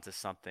could amount to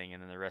something,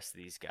 and then the rest of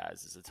these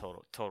guys is a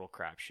total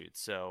crapshoot.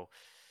 So,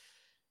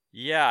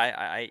 yeah,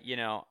 I you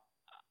know,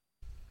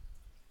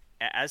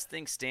 as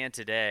things stand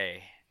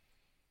today,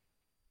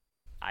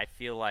 I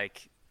feel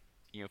like,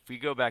 you know, if we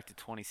go back to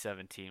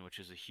 2017, which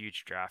was a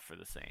huge draft for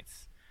the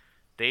Saints,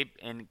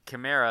 in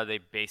Kamara, they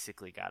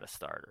basically got a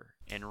starter.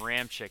 In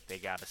Ramczyk, they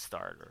got a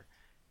starter.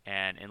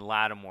 And in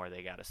Lattimore,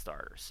 they got a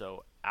starter.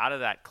 So out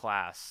of that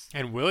class,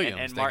 and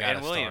Williams,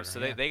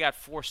 they got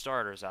 4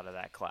 starters out of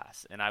that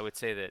class. And I would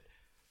say that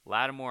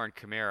Lattimore and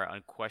Kamara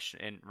and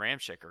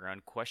Ramczyk are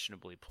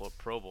unquestionably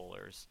Pro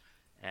Bowlers,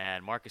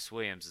 and Marcus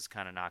Williams is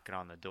kind of knocking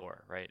on the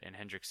door, right? And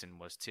Hendrickson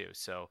was too.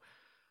 So,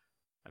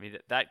 I mean,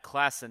 that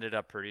class ended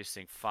up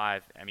producing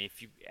 5. I mean,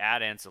 if you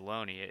add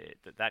Anzalone,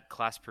 that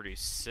class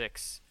produced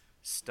 6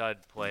 stud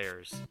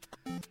players.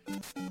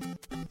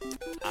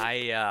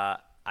 I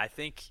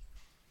think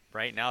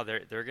right now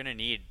they're going to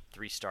need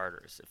 3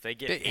 starters. If they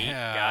get 8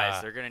 guys,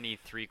 they're going to need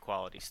 3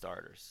 quality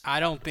starters. I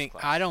don't think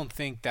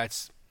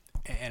that's,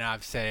 and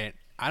I've said it,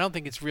 I don't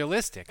think it's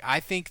realistic.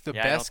 I think the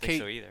best I don't think case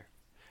so either.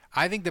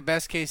 I think the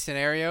best case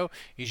scenario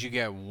is you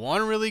get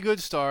 1 really good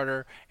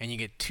starter and you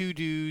get 2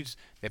 dudes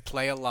that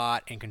play a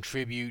lot and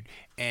contribute,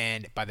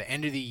 and by the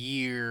end of the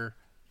year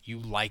you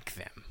like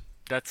them.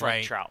 That's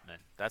right? Like Troutman.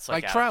 That's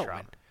like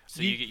Troutman.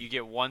 So you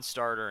get 1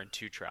 starter and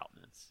 2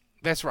 Troutmans.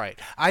 That's right.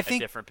 I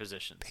think at different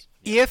positions.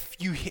 If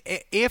you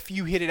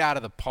hit it out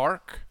of the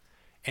park,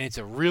 and it's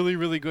a really,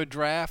 really good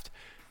draft,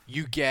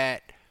 you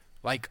get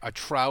like a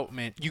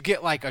Troutman. You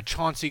get like a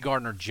Chauncey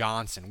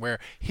Gardner-Johnson, where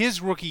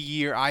his rookie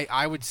year,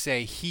 I would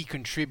say he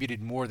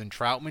contributed more than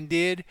Troutman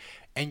did,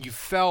 and you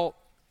felt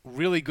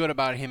really good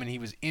about him, and he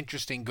was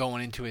interesting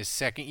going into his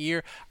second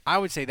year. I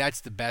would say that's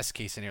the best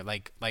case scenario,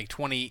 like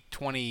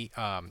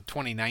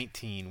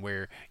 2019,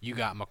 where you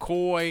got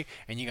McCoy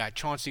and you got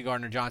Chauncey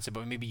Gardner-Johnson,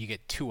 but maybe you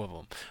get 2 of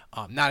them.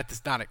 Not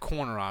at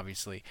corner,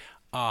 obviously.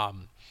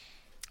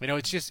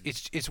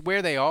 It's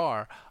where they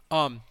are.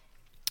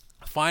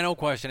 Final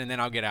question, and then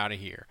I'll get out of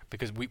here,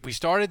 because we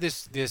started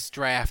this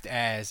draft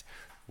as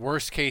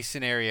worst case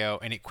scenario,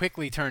 and it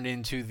quickly turned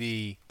into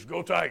the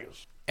Go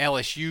Tigers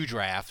LSU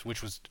draft,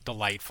 which was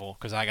delightful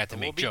because I got to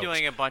make jokes. We'll be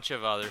doing a bunch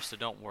of others, so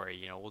don't worry.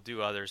 You know, we'll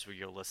do others where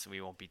you'll listen.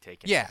 We won't be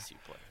taking LSU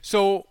players.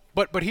 So,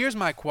 but here's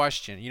my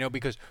question. You know,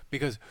 because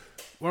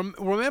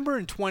remember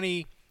in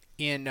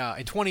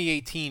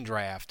 2018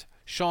 draft,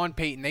 Sean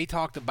Payton, they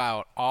talked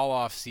about all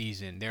off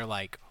season. They're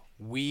like,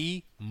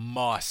 we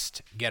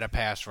must get a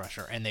pass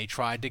rusher, and they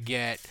tried to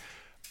get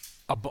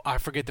I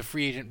forget the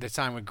free agent that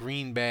signed with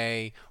Green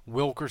Bay,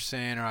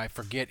 Wilkerson, or I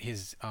forget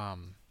his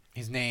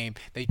name.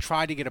 They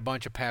tried to get a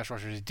bunch of pass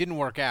rushers. It didn't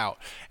work out.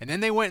 And then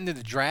they went into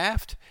the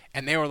draft,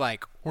 and they were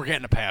like, we're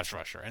getting a pass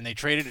rusher. And they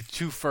traded a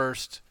 2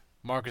 first,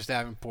 Marcus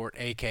Davenport,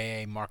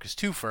 a.k.a. Marcus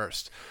 2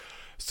 first.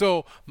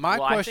 So my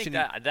question...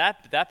 I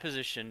think that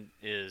position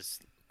is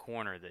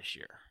corner this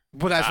year.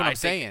 Well, that's what I'm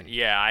saying.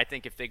 Yeah, I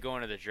think if they go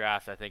into the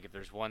draft, I think if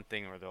there's one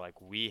thing where they're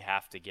like, we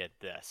have to get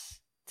this,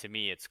 to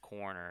me it's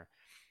corner.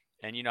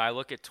 And, you know, I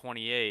look at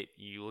 28,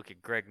 you look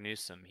at Greg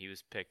Newsome. He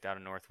was picked out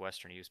of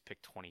Northwestern. He was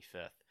picked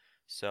 25th.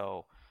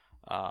 So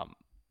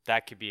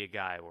that could be a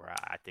guy where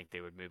I think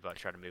they would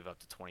try to move up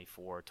to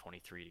 24,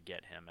 23 to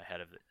get him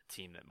ahead of the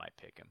team that might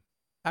pick him.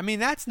 I mean,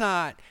 that's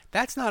not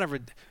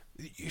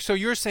so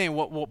you're saying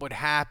what would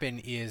happen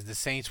is the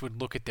Saints would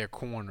look at their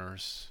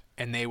corners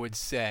and they would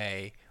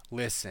say,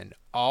 listen,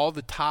 all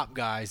the top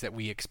guys that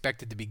we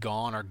expected to be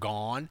gone are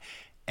gone,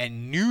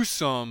 and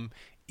Newsome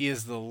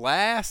is the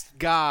last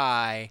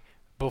guy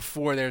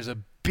before there's a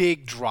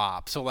big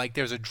drop. So, like,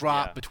 there's a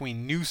drop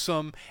between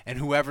Newsome and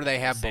whoever they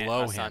have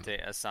below him.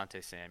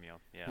 Asante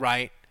Samuel. Yeah.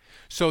 Right.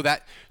 So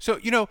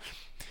you know,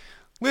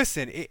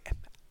 listen,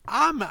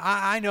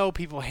 I know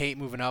people hate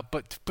moving up,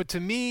 but to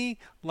me,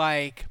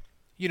 like,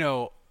 you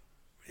know,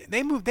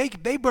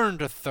 They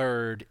burned a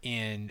third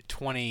in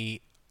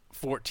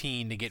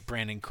 2014 to get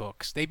Brandon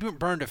Cooks. They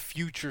burned a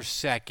future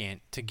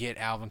second to get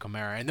Alvin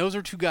Kamara, and those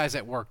are two guys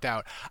that worked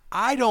out.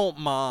 I don't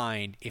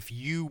mind if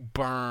you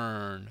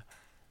burn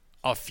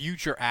a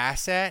future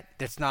asset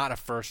that's not a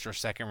first or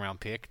second round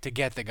pick to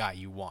get the guy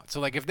you want. So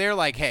like if they're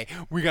like, hey,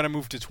 we got to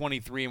move to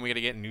 23 and we got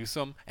to get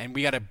Newsome and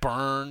we got to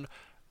burn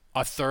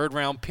a third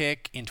round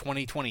pick in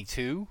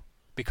 2022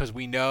 because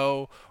we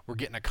know we're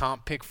getting a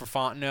comp pick for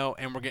Fontenot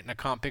and we're getting a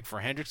comp pick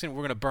for Hendrickson, we're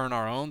going to burn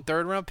our own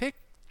third round pick.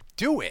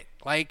 Do it.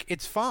 Like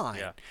it's fine.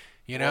 Yeah.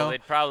 You know,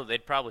 they'd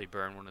probably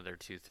burn one of their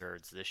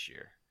 2/3 this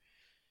year.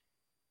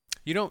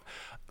 You don't.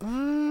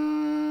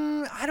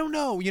 I don't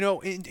know. You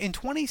know, in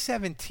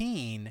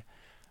 2017,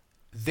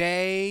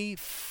 it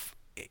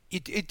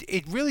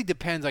really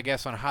depends, I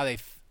guess, on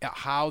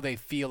how they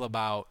feel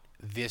about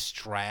this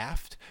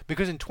draft.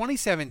 Because in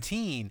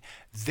 2017,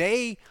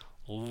 they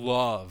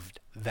loved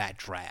that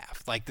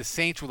draft. Like the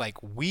Saints were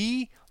like,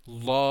 we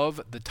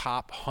love the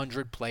top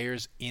 100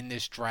 players in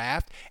this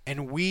draft,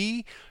 and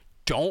we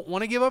don't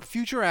want to give up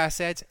future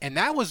assets, and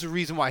that was the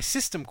reason why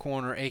System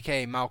Corner,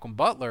 aka Malcolm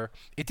Butler,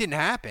 it didn't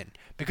happen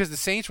because the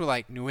Saints were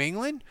like, New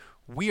England,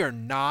 we are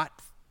not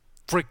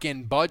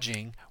freaking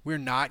budging. We're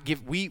not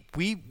we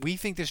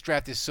think this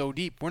draft is so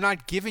deep. We're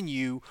not giving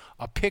you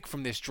a pick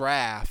from this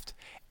draft.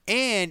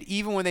 And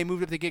even when they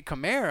moved up to get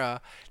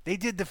Kamara, they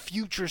did the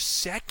future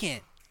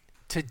second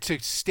to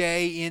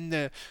stay in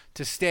it.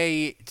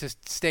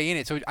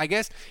 So I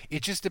guess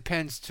it just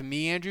depends to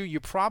me, Andrew.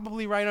 You're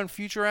probably right on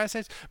future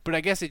assets, but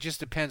I guess it just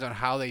depends on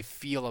how they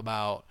feel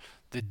about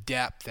the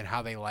depth and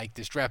how they like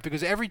this draft.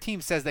 Because every team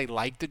says they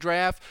like the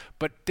draft,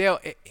 but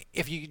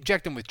if you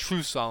inject them with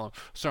true serum,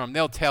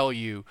 they'll tell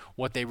you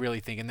what they really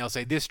think, and they'll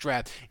say this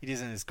draft it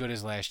isn't as good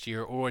as last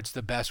year, or it's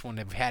the best one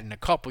they've had in a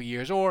couple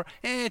years, or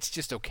it's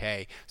just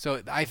okay.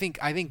 So I think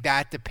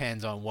that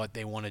depends on what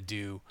they want to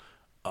do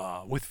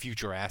with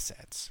future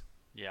assets.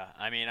 Yeah,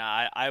 I mean,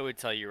 I would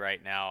tell you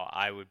right now,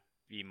 I would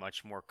be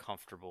much more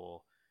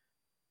comfortable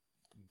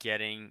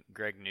getting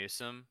Greg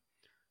Newsome,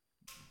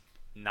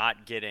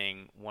 not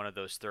getting one of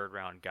those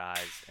third-round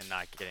guys, and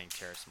not getting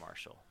Terrace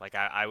Marshall. Like,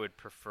 I would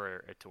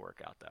prefer it to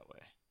work out that way,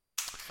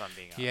 if I'm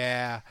being honest.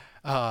 Yeah,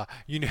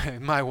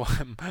 my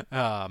wife,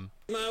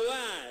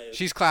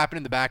 she's clapping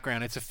in the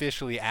background. It's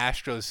officially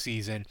Astros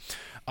season.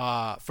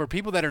 For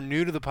people that are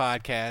new to the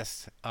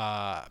podcast,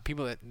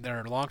 people that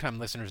are longtime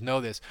listeners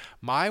know this.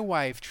 My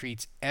wife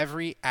treats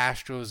every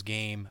Astros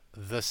game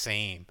the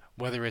same,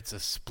 whether it's a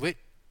split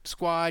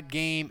squad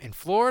game in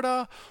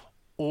Florida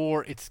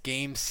or it's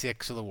Game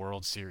 6 of the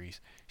World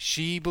Series.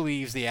 She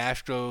believes the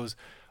Astros,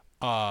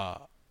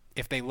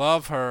 if they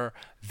love her,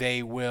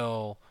 they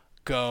will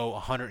go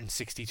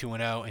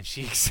 162-0, and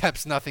she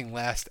accepts nothing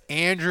less.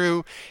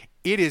 Andrew,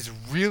 it is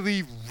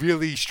really,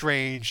 really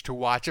strange to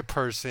watch a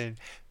person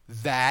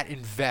that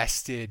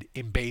invested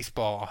in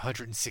baseball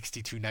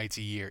 162 nights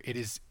a year.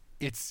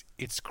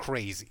 It's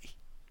crazy.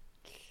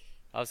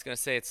 I was going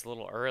to say it's a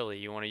little early.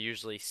 You want to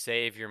usually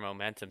save your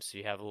momentum so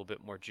you have a little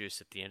bit more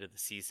juice at the end of the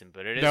season.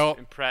 But it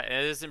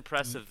is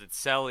impressive that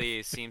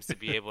Selly seems to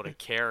be able to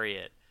carry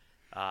it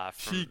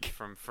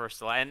from first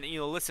to last. And,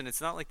 listen,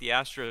 it's not like the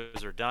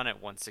Astros are done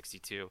at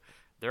 162.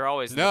 They're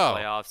always in the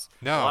playoffs.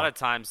 No. A lot of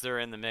times they're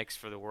in the mix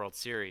for the World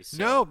Series. So.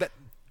 No,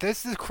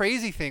 that's the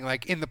crazy thing.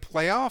 Like, in the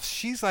playoffs,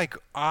 she's, like,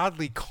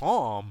 oddly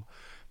calm.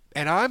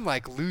 And I'm,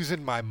 like,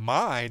 losing my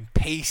mind,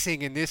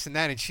 pacing and this and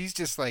that. And she's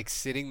just, like,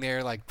 sitting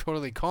there, like,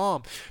 totally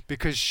calm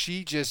because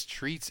she just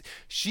treats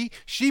 – she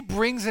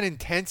brings an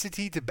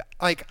intensity to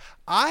 – like,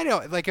 I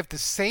don't – like, if the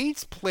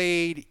Saints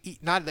played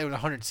 – not that it was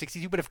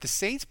 162, but if the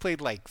Saints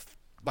played, like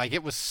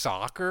it was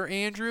soccer,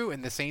 Andrew,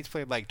 and the Saints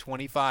played like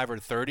 25 or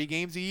 30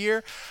 games a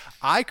year,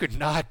 I could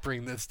not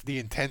bring the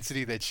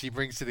intensity that she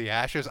brings to the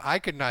Astros. I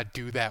could not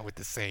do that with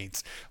the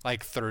Saints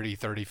like 30,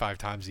 35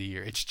 times a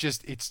year.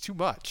 It's too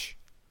much.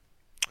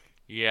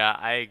 Yeah,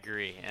 I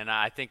agree. And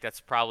I think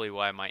that's probably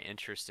why my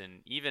interest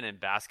even in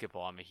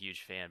basketball, I'm a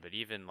huge fan, but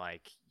even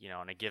like,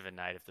 on a given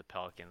night, if the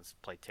Pelicans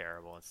play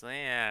terrible, it's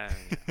like,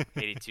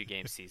 82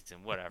 game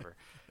season, whatever.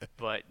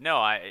 But no,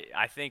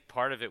 I think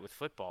part of it with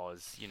football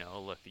is,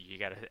 look,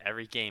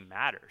 every game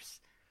matters.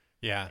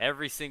 Yeah.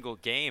 Every single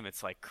game,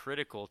 it's like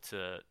critical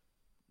to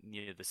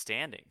the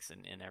standings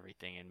and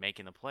everything and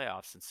making the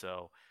playoffs. And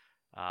so,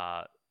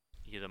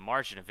 the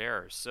margin of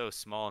error is so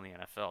small in the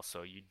NFL.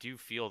 So you do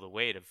feel the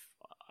weight of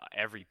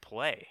every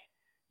play,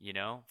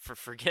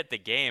 forget the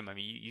game. I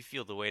mean, you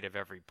feel the weight of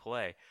every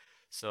play.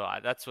 So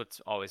that's what's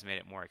always made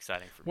it more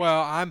exciting for me.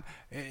 Well,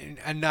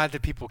 and not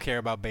that people care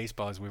about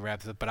baseball as we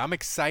wrap this up, but I'm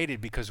excited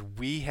because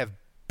we have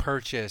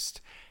purchased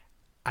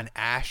an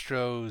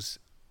Astros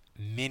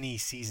mini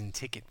season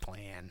ticket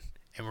plan,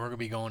 and we're going to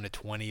be going to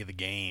 20 of the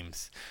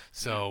games.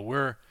 So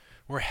we're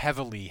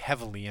heavily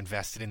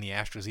invested in the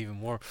Astros,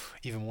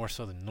 even more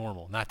so than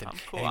normal. Not that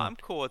I'm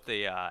cool with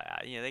the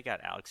they got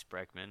Alex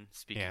Bregman.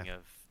 Speaking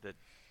of the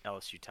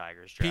LSU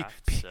Tigers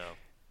draft,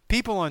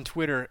 people on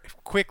Twitter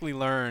quickly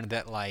learned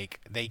that like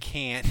they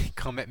can't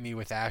come at me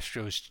with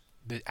Astros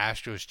the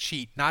Astros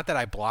cheat. Not that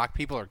I block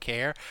people or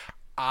care.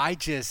 I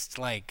just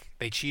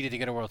they cheated to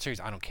get a World Series.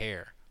 I don't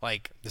care.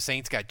 Like, the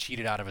Saints got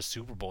cheated out of a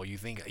Super Bowl. You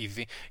think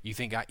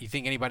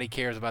anybody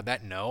cares about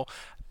that? No.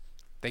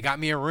 They got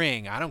me a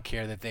ring. I don't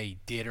care that they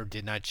did or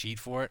did not cheat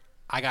for it.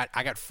 I got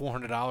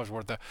 $400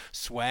 worth of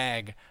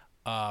swag,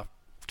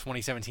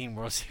 2017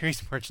 World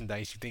Series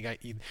merchandise.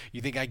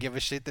 You think I give a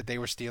shit that they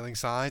were stealing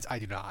signs? I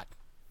do not.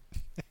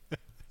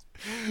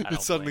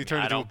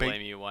 I don't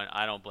blame you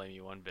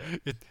one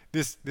bit.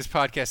 This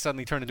podcast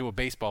suddenly turned into a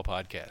baseball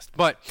podcast.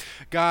 But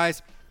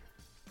guys,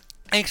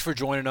 thanks for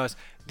joining us.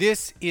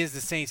 This is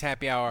the Saints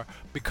Happy Hour.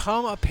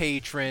 Become a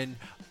patron.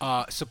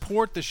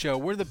 Support the show.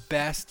 We're the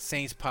best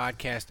Saints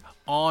podcast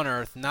on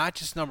earth, not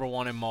just number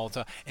one in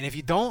Malta. And if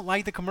you don't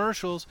like the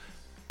commercials,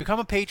 become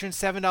a patron,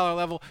 $7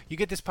 level. You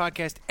get this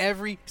podcast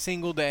every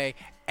single day,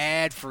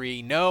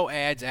 ad-free, no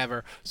ads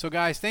ever. So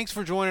guys, thanks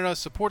for joining us.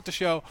 Support the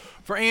show.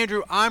 For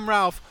Andrew, I'm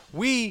Ralph.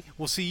 We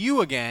will see you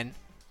again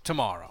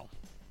tomorrow.